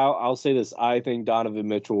 I'll say this. I think Donovan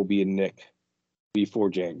Mitchell will be a Knick before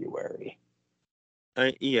January.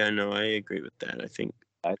 I agree with that. I think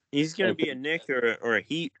he's going to be a Knick or a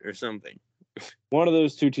Heat or something. One of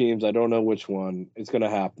those two teams. I don't know which one. It's going to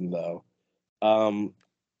happen, though.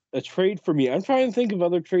 A trade for me. I'm trying to think of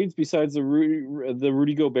other trades besides the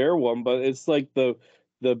Rudy Gobert one, but it's the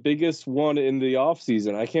biggest one in the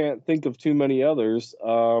offseason. I can't think of too many others.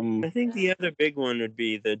 I think the other big one would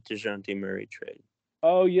be the DeJounte Murray trade.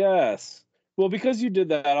 Oh, yes. Well, because you did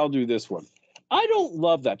that, I'll do this one. I don't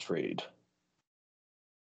love that trade.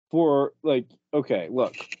 Okay,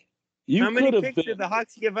 look. How many picks did the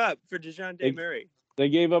Hawks give up for DeJounte Murray? They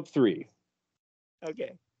gave up 3.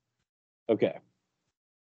 Okay.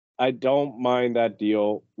 I don't mind that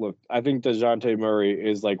deal. Look, I think DeJounte Murray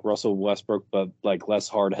is like Russell Westbrook, but less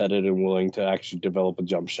hard-headed and willing to actually develop a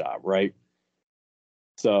jump shot, right?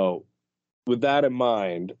 So, with that in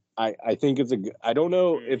mind, I think it's I don't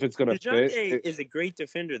know if it's going to fit. DeJounte is a great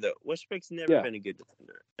defender, though. Westbrook's never been a good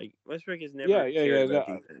defender. Westbrook has never cared about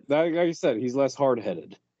defense. Like I said, he's less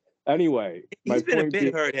hard-headed. Anyway, he's been a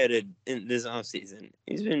bit hard-headed in this offseason.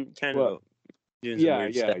 He's been kind of doing some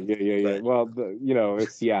weird stuff. Yeah. Well,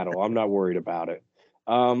 it's Seattle. I'm not worried about it.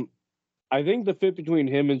 I think the fit between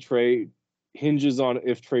him and Trey hinges on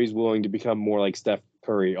if Trey's willing to become more like Steph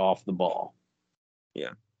Curry off the ball.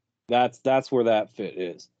 Yeah. That's where that fit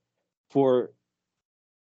is. For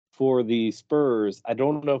the Spurs, I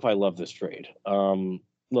don't know if I love this trade.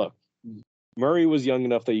 Look, Murray was young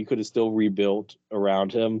enough that you could have still rebuilt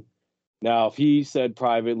around him. Now, if he said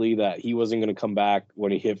privately that he wasn't going to come back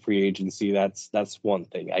when he hit free agency, that's one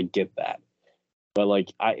thing. I get that.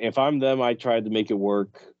 But if I'm them, I tried to make it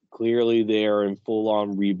work. Clearly, they are in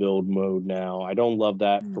full-on rebuild mode now. I don't love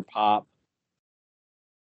that for Pop.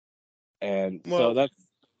 And so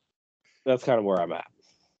that's kind of where I'm at.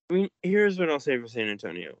 I mean, here's what I'll say for San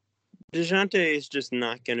Antonio. DeJounte is just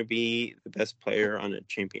not going to be the best player on a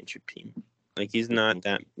championship team. Like, he's not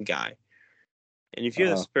that guy. And if you're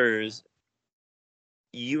the Spurs,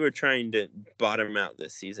 you are trying to bottom out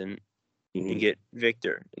this season and get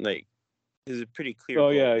Victor. Like, there's a pretty clear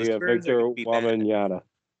goal. Yeah, the Spurs Victor Wembanyama.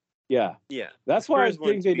 Yeah. Yeah. That's why I Spurs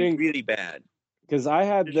think they didn't really bad. Because I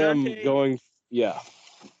had DeJounte them going. Yeah.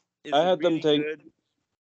 I had really them take good,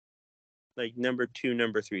 like number 2,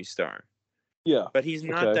 number 3 star. Yeah. But he's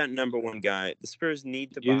not that number 1 guy. The Spurs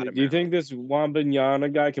need to bottom out. Do you think this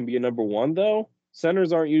Wembanyama guy can be a number 1 though?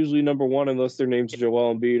 Centers aren't usually number 1 unless their name's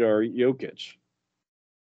Joel Embiid or Jokic.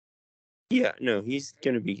 Yeah, no, he's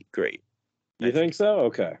going to be great. You think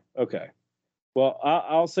so? Okay. Well,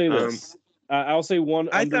 I'll say this. I'll say one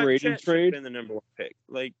underrated trade. Been the number 1 pick.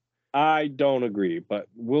 Like, I don't agree, but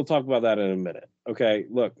we'll talk about that in a minute. Okay,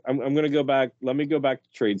 look, I'm going to go back. Let me go back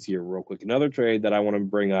to trades here real quick. Another trade that I want to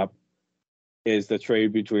bring up is the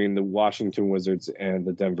trade between the Washington Wizards and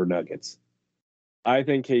the Denver Nuggets. I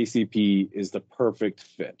think KCP is the perfect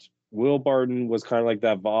fit. Will Barton was kind of like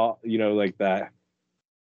that,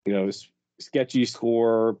 sketchy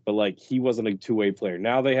scorer, but like he wasn't a two-way player.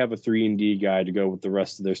 Now they have a 3-and-D guy to go with the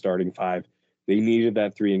rest of their starting 5. They needed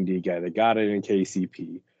that 3-and-D guy. They got it in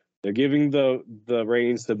KCP. They're giving the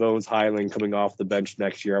reins to Bones Highland coming off the bench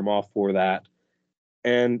next year. I'm all for that.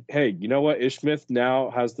 And hey, you know what? Ish Smith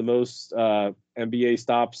now has the most NBA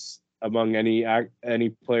stops among any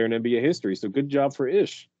player in NBA history. So good job for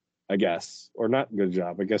Ish, I guess, or not good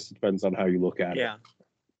job. I guess it depends on how you look at it. Yeah.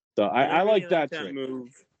 So I like that move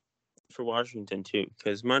for Washington too,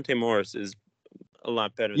 because Monte Morris is a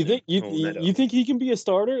lot better. You think he can be a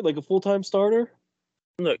starter, like a full-time starter?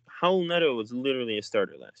 Look, Raul Neto was literally a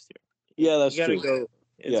starter last year. Yeah, that's true.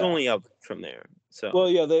 It's only up from there. So well,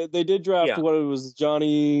 yeah, they did draft what it was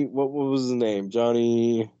Johnny. What was his name?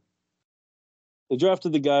 Johnny. They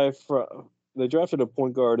drafted the guy from. They drafted a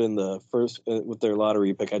point guard in the first with their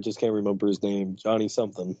lottery pick. I just can't remember his name. Johnny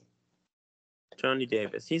something. Johnny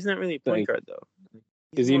Davis. He's not really a point guard though.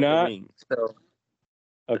 Is he not?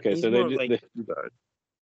 Okay, so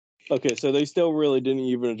so they still really didn't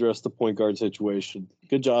even address the point guard situation.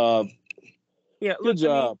 Good job. Yeah, good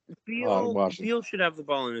job. Beal should have the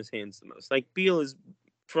ball in his hands the most. Like Beal is,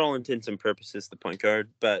 for all intents and purposes, the point guard,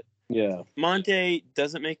 but Monte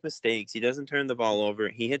doesn't make mistakes. He doesn't turn the ball over.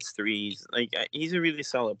 He hits threes. Like he's a really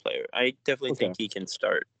solid player. I definitely think he can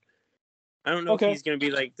start. I don't know if he's going to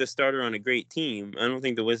be like the starter on a great team. I don't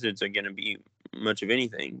think the Wizards are going to be much of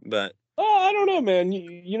anything, but I don't know, man.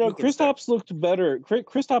 You know, Kristaps looked better.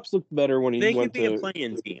 Kristaps looked better when he went to. They could be a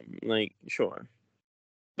play-in team, like sure,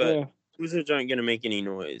 but Wizards aren't going to make any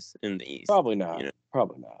noise in the East. Probably not. You know?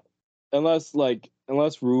 Probably not,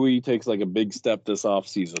 unless Rui takes like a big step this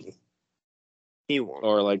offseason. He won't.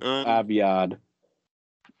 Or like Aviad.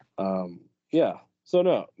 Yeah. So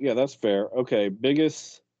no, that's fair. Okay,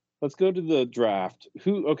 biggest. Let's go to the draft.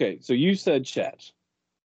 So you said Chet.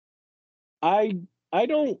 I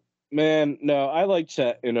don't, man. No, I like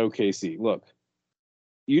Chet in OKC. Look,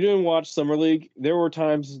 you didn't watch Summer League. There were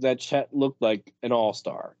times that Chet looked like an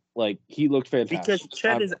all-star. Like he looked fantastic. Because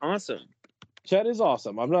Chet is awesome. Chet is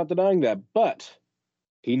awesome. I'm not denying that, but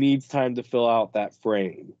he needs time to fill out that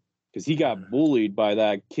frame because he got bullied by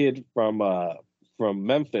that kid from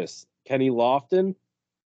Memphis, Kenny Lofton.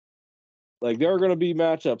 Like there are going to be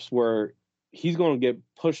matchups where he's going to get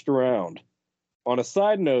pushed around. On a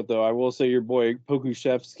side note, though, I will say your boy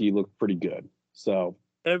Pokuševski looked pretty good. So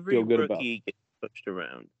feel good rookie gets pushed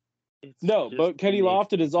around. But Kenny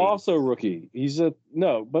Lofton is also a rookie.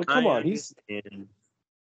 Come on,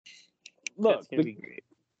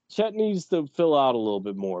 Chet needs to fill out a little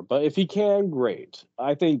bit more. But if he can, great.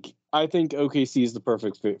 I think OKC is the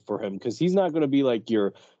perfect fit for him because he's not going to be like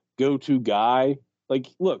your go-to guy. Like,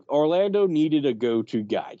 look, Orlando needed a go-to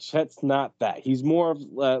guy. Chet's not that. He's more of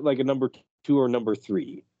like a number 2 or number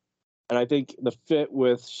 3. And I think the fit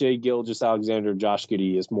with Shai Gilgeous-Alexander and Josh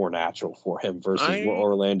Giddey is more natural for him versus what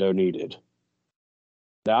Orlando needed.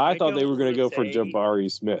 Now, I thought they were going to go for Jabari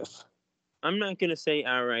Smith. I'm not going to say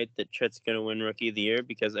outright that Chet's going to win Rookie of the Year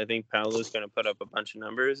because I think Paolo's going to put up a bunch of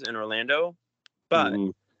numbers in Orlando. But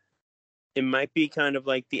it might be kind of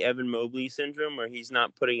like the Evan Mobley syndrome where he's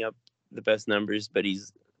not putting up the best numbers, but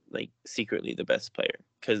he's like secretly the best player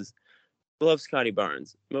because I love Scotty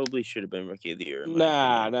Barnes. Mobley should have been Rookie of the Year.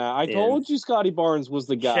 Nah. I told you Scotty Barnes was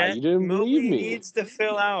the guy. Chet, you didn't believe me. Mobley needs to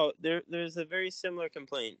fill out. There's a very similar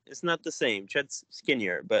complaint. It's not the same. Chet's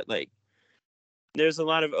skinnier, but like there's a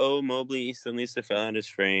lot of Mobley still needs to fill out his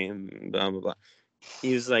frame. Blah blah blah.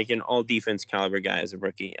 He was like an all defense caliber guy as a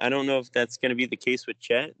rookie. I don't know if that's going to be the case with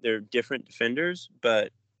Chet. They're different defenders,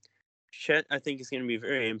 but Chet, I think, is going to be a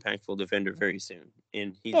very impactful defender very soon,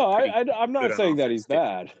 and he's No, I'm good not on saying that he's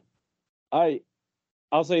offense, too. bad.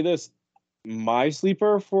 I'll say this: my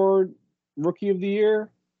sleeper for rookie of the year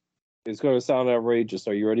is going to sound outrageous.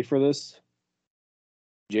 Are you ready for this?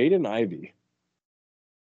 Jaden Ivey.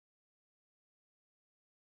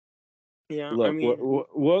 Yeah, Look, I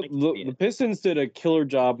mean, the Pistons did a killer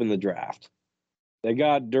job in the draft. They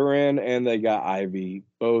got Duran and they got Ivy,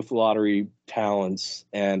 both lottery talents,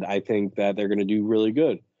 and I think that they're going to do really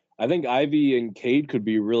good. I think Ivy and Cade could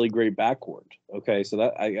be a really great backcourt. Okay, so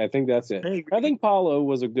that I think that's it. I think Paulo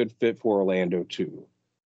was a good fit for Orlando too.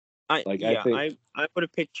 I think I would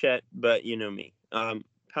have picked Chet, but you know me.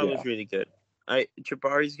 Paolo's really good.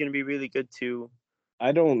 Jabari's going to be really good too.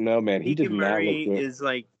 I don't know, man. He did Keegan not look Murray good. is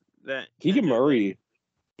like that. Keegan Murray.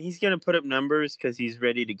 He's going to put up numbers because he's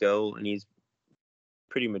ready to go and he's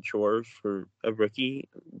pretty mature for a rookie.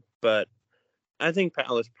 But I think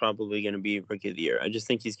Paolo's probably going to be rookie of the year. I just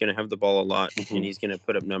think he's going to have the ball a lot and he's going to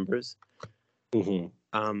put up numbers. But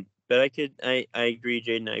I agree.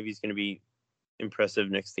 Jaden Ivey's going to be impressive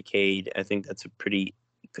next to Cade. I think that's a pretty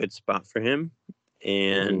good spot for him.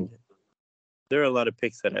 And there are a lot of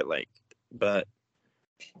picks that I like. But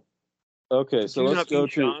okay, so let's go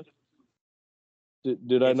to.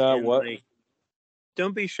 Did I not what?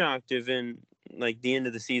 Don't be shocked if in like the end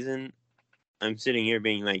of the season, I'm sitting here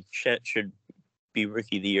being like, Chet should be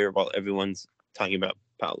rookie of the year while everyone's talking about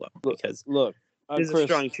Paolo. Because there's Chris, a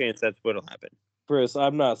strong chance that's what'll happen. Chris,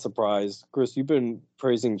 I'm not surprised. Chris, you've been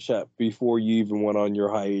praising Chet before you even went on your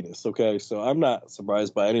hiatus. Okay, so I'm not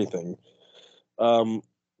surprised by anything.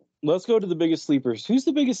 Let's go to the biggest sleepers. Who's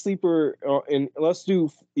the biggest sleeper? And let's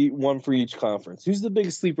do one for each conference. Who's the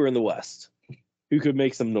biggest sleeper in the West? Who could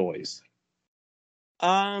make some noise?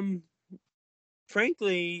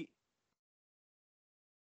 Frankly,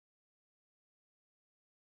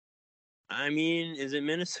 I mean, is it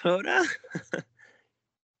Minnesota?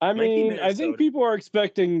 I mean, I think people are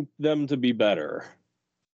expecting them to be better.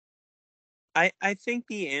 I think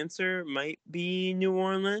the answer might be New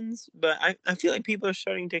Orleans, but I feel like people are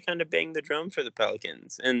starting to kind of bang the drum for the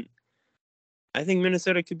Pelicans. And I think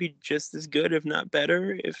Minnesota could be just as good, if not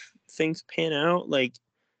better, if things pan out. Like,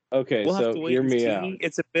 okay, we'll have so to wait hear and me see. out.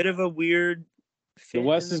 It's a bit of a weird fit. The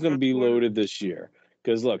West is going to be loaded this year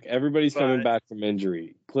because, look, everybody's coming back from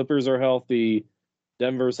injury. Clippers are healthy.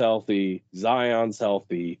 Denver's healthy. Zion's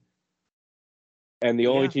healthy. And the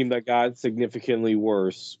only team that got significantly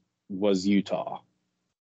worse was Utah.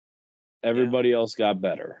 Everybody else got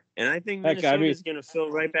better. And I think Minnesota's going to fill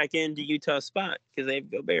right back into Utah's spot because they have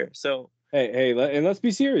Gobert. So hey, and let's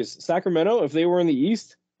be serious. Sacramento, if they were in the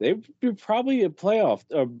East, they'd be probably a playoff,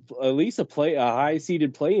 at least a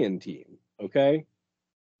high-seeded play-in team. Okay,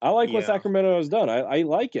 I like what Sacramento has done. I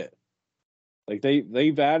like it. Like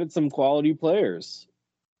they've added some quality players.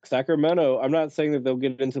 Sacramento, I'm not saying that they'll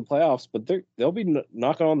get into playoffs, but they'll be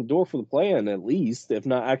knocking on the door for the play-in at least, if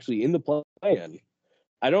not actually in the play-in.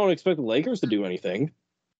 I don't expect the Lakers to do anything.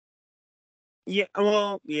 Yeah,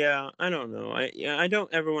 well, I don't know. I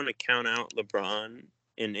don't ever want to count out LeBron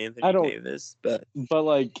and Anthony Davis, but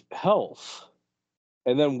like health,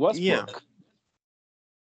 and then Westbrook. Yeah,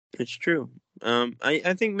 it's true.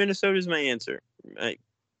 I think Minnesota's my answer.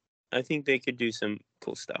 I think they could do some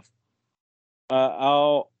cool stuff.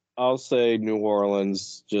 I'll say New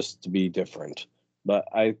Orleans just to be different, but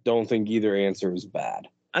I don't think either answer is bad.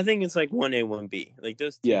 I think it's like 1A, 1B. Like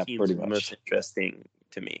those two teams are the most interesting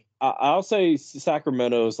to me. I'll say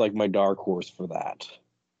Sacramento is like my dark horse for that.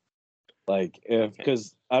 Like,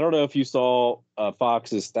 because I don't know if you saw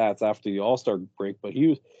Fox's stats after the All-Star break, but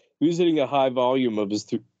he was hitting a high volume of his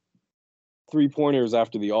three-pointers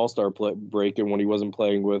after the All-Star break, and when he wasn't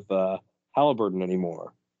playing with Halliburton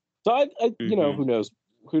anymore. So I you know, who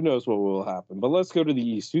knows what will happen. But let's go to the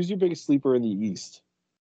East. Who's your biggest sleeper in the East?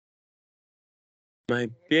 My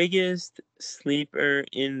biggest sleeper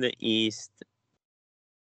in the East,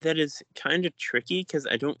 that is kind of tricky because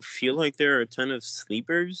I don't feel like there are a ton of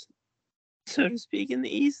sleepers, so to speak, in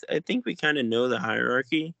the East. I think we kind of know the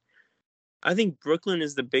hierarchy. I think Brooklyn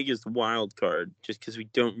is the biggest wild card just because we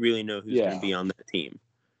don't really know who's going to be on that team.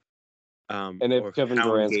 And if Kevin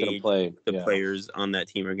Durant's going to play, the players on that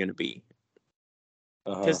team are going to be.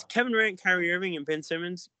 Because Kevin Durant, Kyrie Irving, and Ben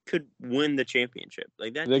Simmons could win the championship.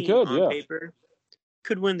 Like that team on paper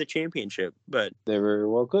could win the championship, but they very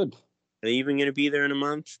well could. Are they even going to be there in a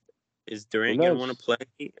month? Is Durant going to want to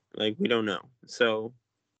play? Like, we don't know. So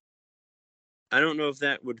I don't know if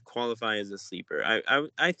that would qualify as a sleeper.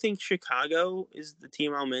 I think Chicago is the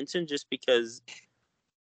team I'll mention just because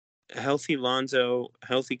healthy Lonzo,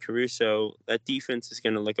 healthy Caruso, that defense is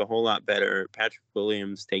going to look a whole lot better. Patrick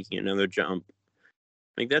Williams taking another jump.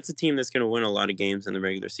 Like, that's a team that's going to win a lot of games in the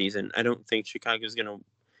regular season. I don't think Chicago's going to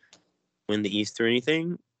win the East or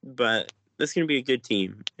anything, but that's going to be a good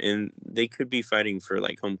team, and they could be fighting for,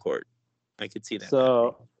 like, home court. I could see that.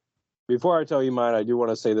 So, before I tell you mine, I do want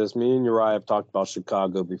to say this. Me and Uriah have talked about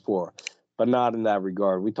Chicago before, but not in that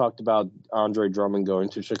regard. We talked about Andre Drummond going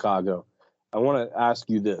to Chicago. I want to ask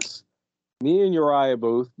you this. Me and Uriah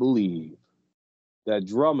both believe that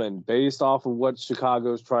Drummond, based off of what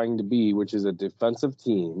Chicago's trying to be, which is a defensive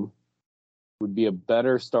team, would be a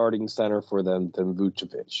better starting center for them than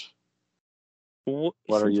Vucevic. What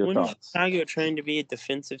are your thoughts? Is Chicago trying to be a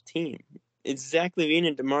defensive team? It's Zach LaVine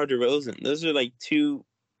and DeMar DeRozan. Those are like two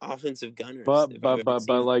offensive gunners. But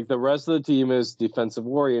like the rest of the team is defensive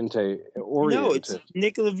oriented. No, it's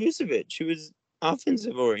Nikola Vucevic, who is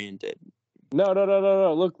offensive oriented. No.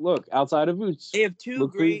 Look. Outside of Vuce, they have two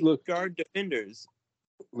great guard defenders.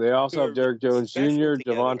 They also have Derrick Jones Jr.,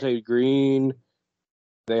 Javonte Green.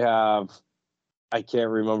 They have, I can't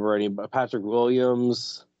remember any, but Patrick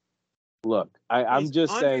Williams. Look, I'm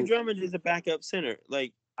just saying. Andre Drummond is a backup center.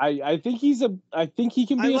 Like, I think he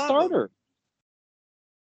can be a starter.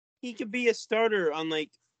 He could be a starter on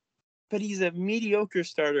but he's a mediocre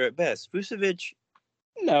starter at best. Vucevic.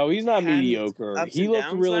 No, he's not mediocre. He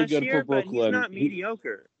looked really good for Brooklyn. But he's not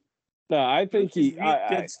mediocre. No, I think he's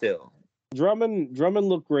good still. Drummond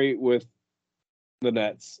looked great with the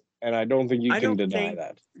Nets, and I don't think you can deny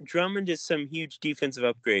that. Drummond is some huge defensive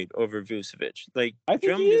upgrade over Vucevic. Like, I think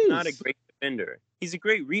Drummond is not a great defender. He's a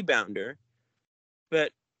great rebounder,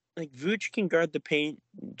 but like Vooch can guard the paint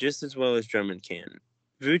just as well as Drummond can.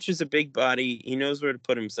 Vooch is a big body. He knows where to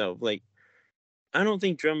put himself. Like, I don't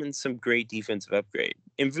think Drummond's some great defensive upgrade.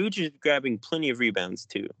 And Vooch is grabbing plenty of rebounds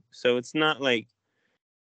too. So it's not like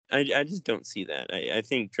I just don't see that. I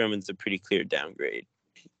think Drummond's a pretty clear downgrade.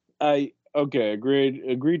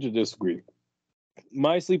 Agreed to disagree.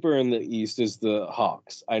 My sleeper in the East is the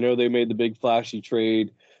Hawks. I know they made the big flashy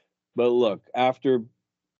trade, but look, did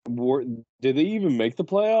they even make the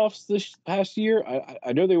playoffs this past year?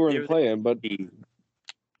 I know they were in the play-in, but they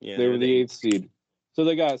were the 8th seed. So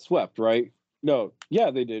they got swept, right? No.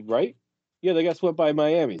 Yeah, they did, right? Yeah, they got swept by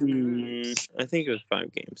Miami. I think it was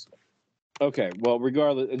 5 games. Okay, well,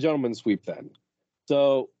 regardless, a gentleman's sweep then.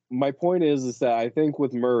 So my point is that I think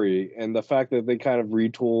with Murray and the fact that they kind of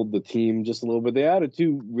retooled the team just a little bit, they added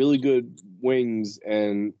 2 really good wings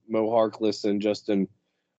and Mo Harkless and Justin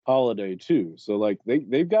Holiday too. So like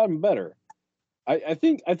they've gotten better. I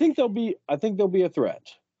think they'll be a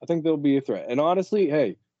threat. I think they'll be a threat. And honestly,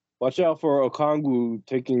 hey, watch out for Okongwu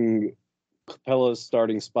taking Capella's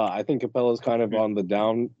starting spot. I think Capella's kind of on the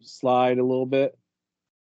downslide a little bit.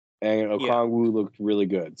 And Okongwu looked really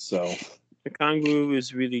good. So Okongwu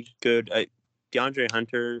is really good. DeAndre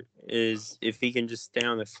Hunter is, if he can just stay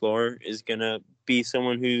on the floor, is going to be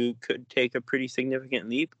someone who could take a pretty significant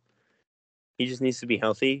leap. He just needs to be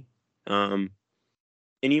healthy. And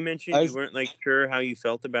you mentioned you weren't sure how you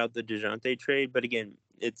felt about the DeJounte trade, but again,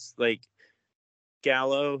 it's like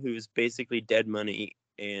Gallo, who's basically dead money,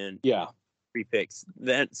 and 3 picks.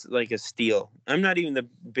 That's like a steal. I'm not even the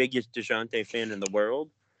biggest DeJounte fan in the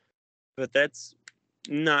world, but that's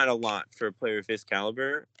not a lot for a player of his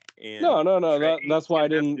caliber. And no. That's why I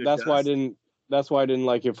didn't. That's why I didn't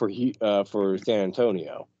like it for San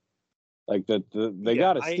Antonio. Like they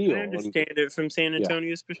got a steal. I understand it from San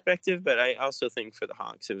Antonio's perspective, but I also think for the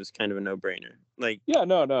Hawks it was kind of a no-brainer.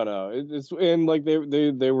 No. It's and like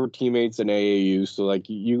they were teammates in AAU, so like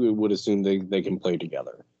you would assume they can play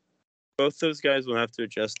together. Both those guys will have to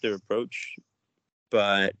adjust their approach,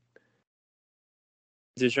 but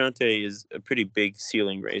DeJounte is a pretty big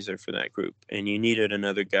ceiling raiser for that group, and you needed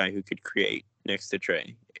another guy who could create next to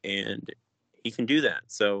Trey, and he can do that.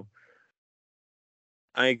 So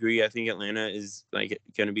I agree. I think Atlanta is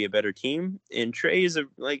going to be a better team, and Trey is a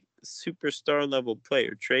superstar level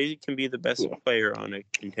player. Trey can be the best player on a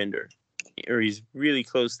contender, or he's really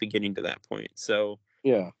close to getting to that point. So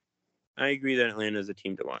I agree that Atlanta is a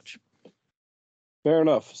team to watch. Fair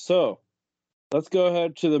enough. So let's go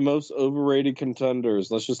ahead to the most overrated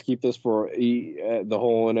contenders. Let's just keep this for the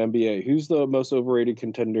whole in NBA. Who's the most overrated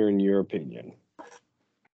contender in your opinion?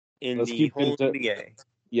 In the whole NBA?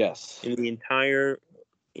 Yes. In the entire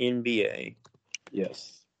NBA?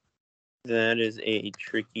 Yes. That is a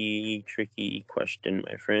tricky question,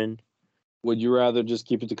 my friend. Would you rather just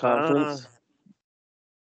keep it to conference?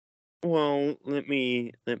 Well, let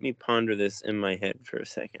me ponder this in my head for a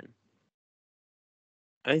second.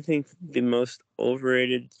 I think the most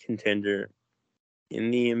overrated contender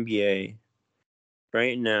in the NBA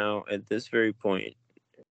right now, at this very point,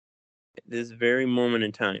 at this very moment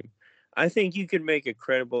in time, I think you could make a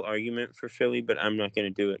credible argument for Philly, but I'm not going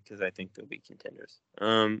to do it because I think they'll be contenders.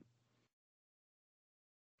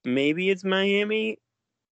 Maybe it's Miami,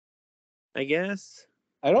 I guess.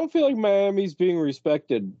 I don't feel like Miami's being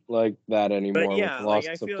respected like that anymore. But yeah, with the like loss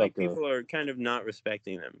I of feel like Tucker. people are kind of not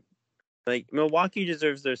respecting them. Like Milwaukee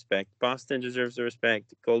deserves the respect. Boston deserves the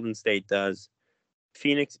respect. Golden State does.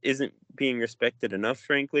 Phoenix isn't being respected enough,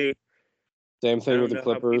 frankly. Same I thing don't with the know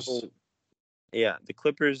how Clippers. people. Yeah, the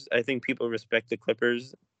Clippers. I think people respect the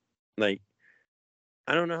Clippers. Like,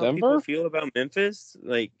 I don't know how people Denver? feel about Memphis.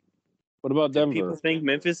 Like, What about do Denver? people think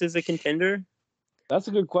Memphis is a contender? That's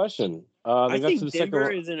a good question. They I got to think the Denver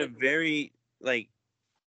second. is in a very like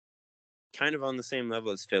kind of on the same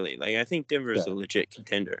level as Philly. Like, I think Denver is a legit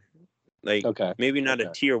contender. Like, Okay. maybe not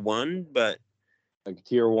a tier 1, but like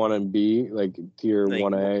tier 1 and B, like tier like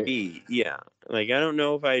 1A. B. Yeah. Like, I don't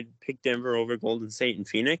know if I'd pick Denver over Golden State and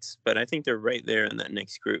Phoenix, but I think they're right there in that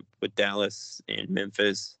next group with Dallas and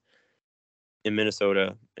Memphis and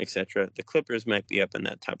Minnesota, etc. The Clippers might be up in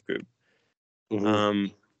that top group.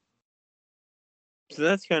 Mm-hmm. So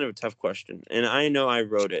that's kind of a tough question, and I know I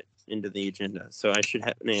wrote it into the agenda, so I should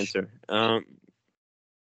have an answer.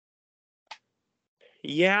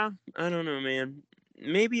 Yeah, I don't know, man.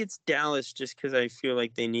 Maybe it's Dallas just because I feel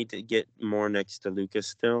like they need to get more next to Lucas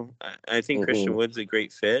still. I think Christian Wood's a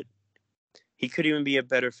great fit. He could even be a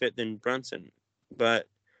better fit than Brunson, but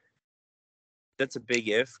that's a big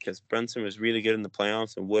if because Brunson was really good in the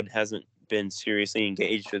playoffs and Wood hasn't been seriously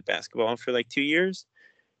engaged with basketball for like 2 years.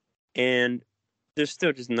 And there's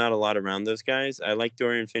still just not a lot around those guys. I like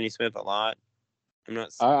Dorian Finney-Smith a lot. I'm not.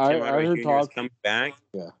 I Tim Hardaway heard Jr. is coming back.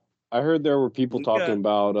 Yeah, I heard there were people Luka, talking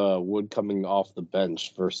about Wood coming off the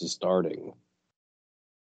bench versus starting.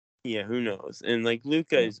 Yeah, who knows? And like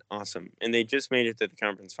Luka is awesome, and they just made it to the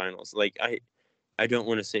conference finals. Like I don't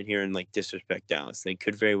want to sit here and like disrespect Dallas. They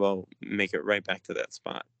could very well make it right back to that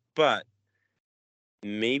spot, but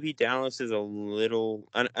maybe Dallas is a little.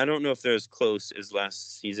 I don't know if they're as close as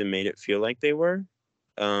last season made it feel like they were.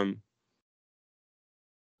 And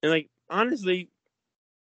like honestly,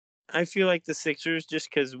 I feel like the Sixers, just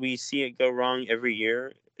because we see it go wrong every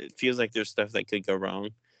year, it feels like there's stuff that could go wrong.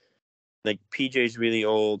 Like PJ's really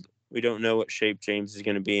old. We don't know what shape James is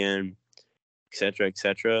going to be in, et cetera, et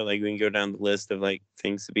cetera. Like we can go down the list of like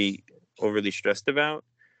things to be overly stressed about.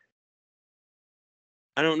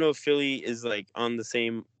 I don't know if Philly is like on the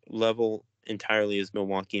same level entirely as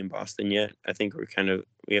Milwaukee and Boston yet. I think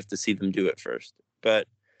we have to see them do it first. But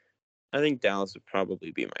I think Dallas would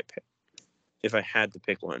probably be my pick if I had to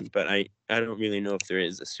pick one. But I don't really know if there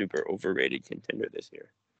is a super overrated contender this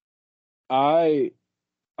year. I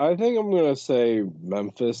think I'm gonna say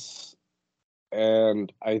Memphis,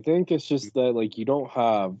 and I think it's just that like you don't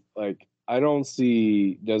have like I don't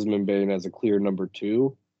see Desmond Bane as a clear number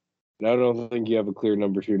 2. And I don't think you have a clear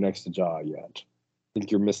number 2 next to Ja yet. I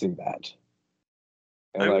think you're missing that.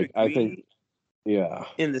 And I think, yeah.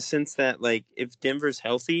 In the sense that, like, if Denver's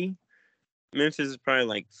healthy, Memphis is probably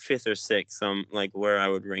like 5th or 6th, like where I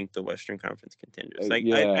would rank the Western Conference contenders. Like,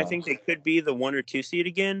 I think they could be the 1 or 2 seed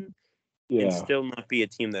again, and still not be a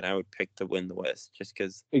team that I would pick to win the West, just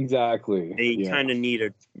because they kind of need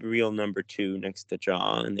a real number 2 next to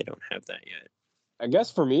Ja, and they don't have that yet. I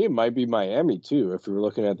guess for me, it might be Miami, too, if we were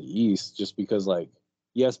looking at the East, just because, like,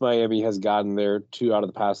 yes, Miami has gotten there 2 out of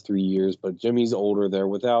the past 3 years, but Jimmy's older there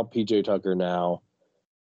without PJ Tucker now.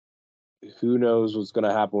 Who knows what's going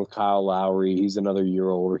to happen with Kyle Lowry? He's another year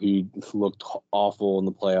older. He looked awful in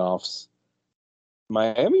the playoffs.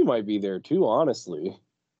 Miami might be there, too, honestly.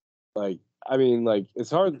 Like, I mean, like,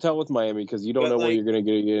 it's hard to tell with Miami because you don't know where you're going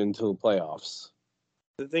to get into the playoffs.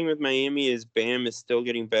 The thing with Miami is Bam is still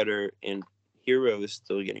getting better, and Hero is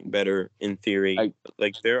still getting better in theory.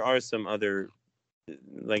 Like there are some other,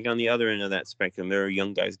 like on the other end of that spectrum, there are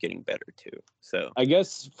young guys getting better too. So I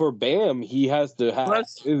guess for Bam, he has to have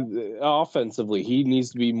offensively. He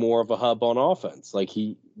needs to be more of a hub on offense. Like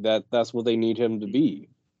that's what they need him to be.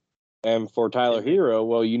 And for Tyler Hero,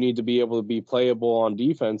 well, you need to be able to be playable on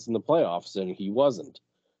defense in the playoffs, and he wasn't.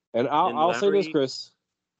 And I'll say this, Chris.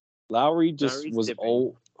 Lowry was dipping.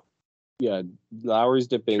 Old. Yeah, Lowry's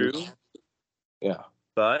dipping. True. Yeah.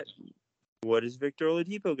 But what is Victor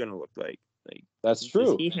Oladipo going to look like? Like that's true.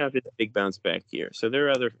 Does he have his big bounce back year? So there are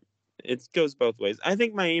other. It goes both ways. I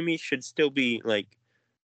think Miami should still be like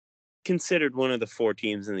considered one of the 4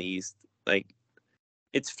 teams in the East. Like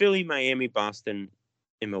it's Philly, Miami, Boston,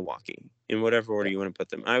 and Milwaukee in whatever order you want to put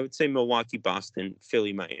them. I would say Milwaukee, Boston,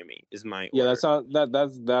 Philly, Miami is my order.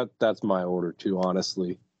 Yeah, that's my order too,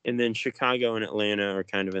 honestly. And then Chicago and Atlanta are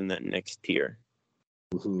kind of in that next tier.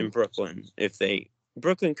 in Brooklyn.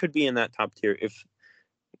 Brooklyn could be in that top tier if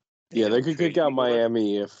they could kick out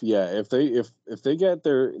Miami if they get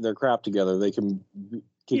their crap together, they can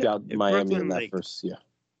kick out Miami Brooklyn, in that first.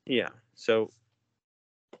 Yeah. So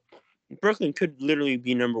Brooklyn could literally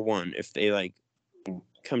be number one if they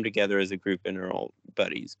come together as a group and are all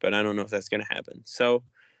buddies, but I don't know if that's going to happen. So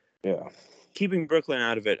keeping Brooklyn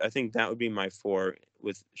out of it, I think that would be my 4,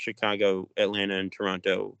 with Chicago, Atlanta, and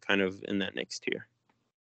Toronto kind of in that next tier.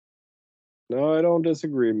 No, I don't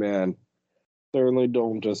disagree, man. Certainly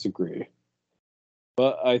don't disagree.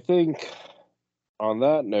 But I think on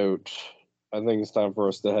that note, I think it's time for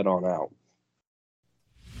us to head on out.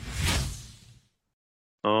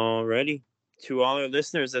 Alrighty. To all our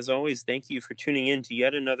listeners, as always, thank you for tuning in to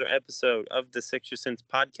yet another episode of the Sixer Sense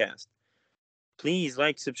podcast. Please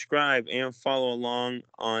like, subscribe, and follow along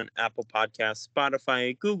on Apple Podcasts,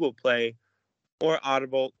 Spotify, Google Play, or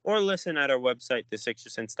Audible, or listen at our website,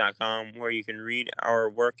 thesixersense.com, where you can read our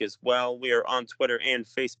work as well. We are on Twitter and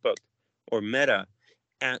Facebook, or Meta,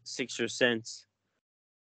 at Sixer Sense,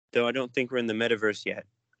 though I don't think we're in the metaverse yet.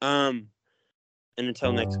 And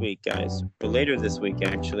until next week, guys, or later this week,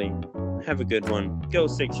 actually, have a good one. Go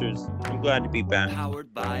Sixers. I'm glad to be back.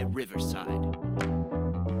 Powered by Riverside.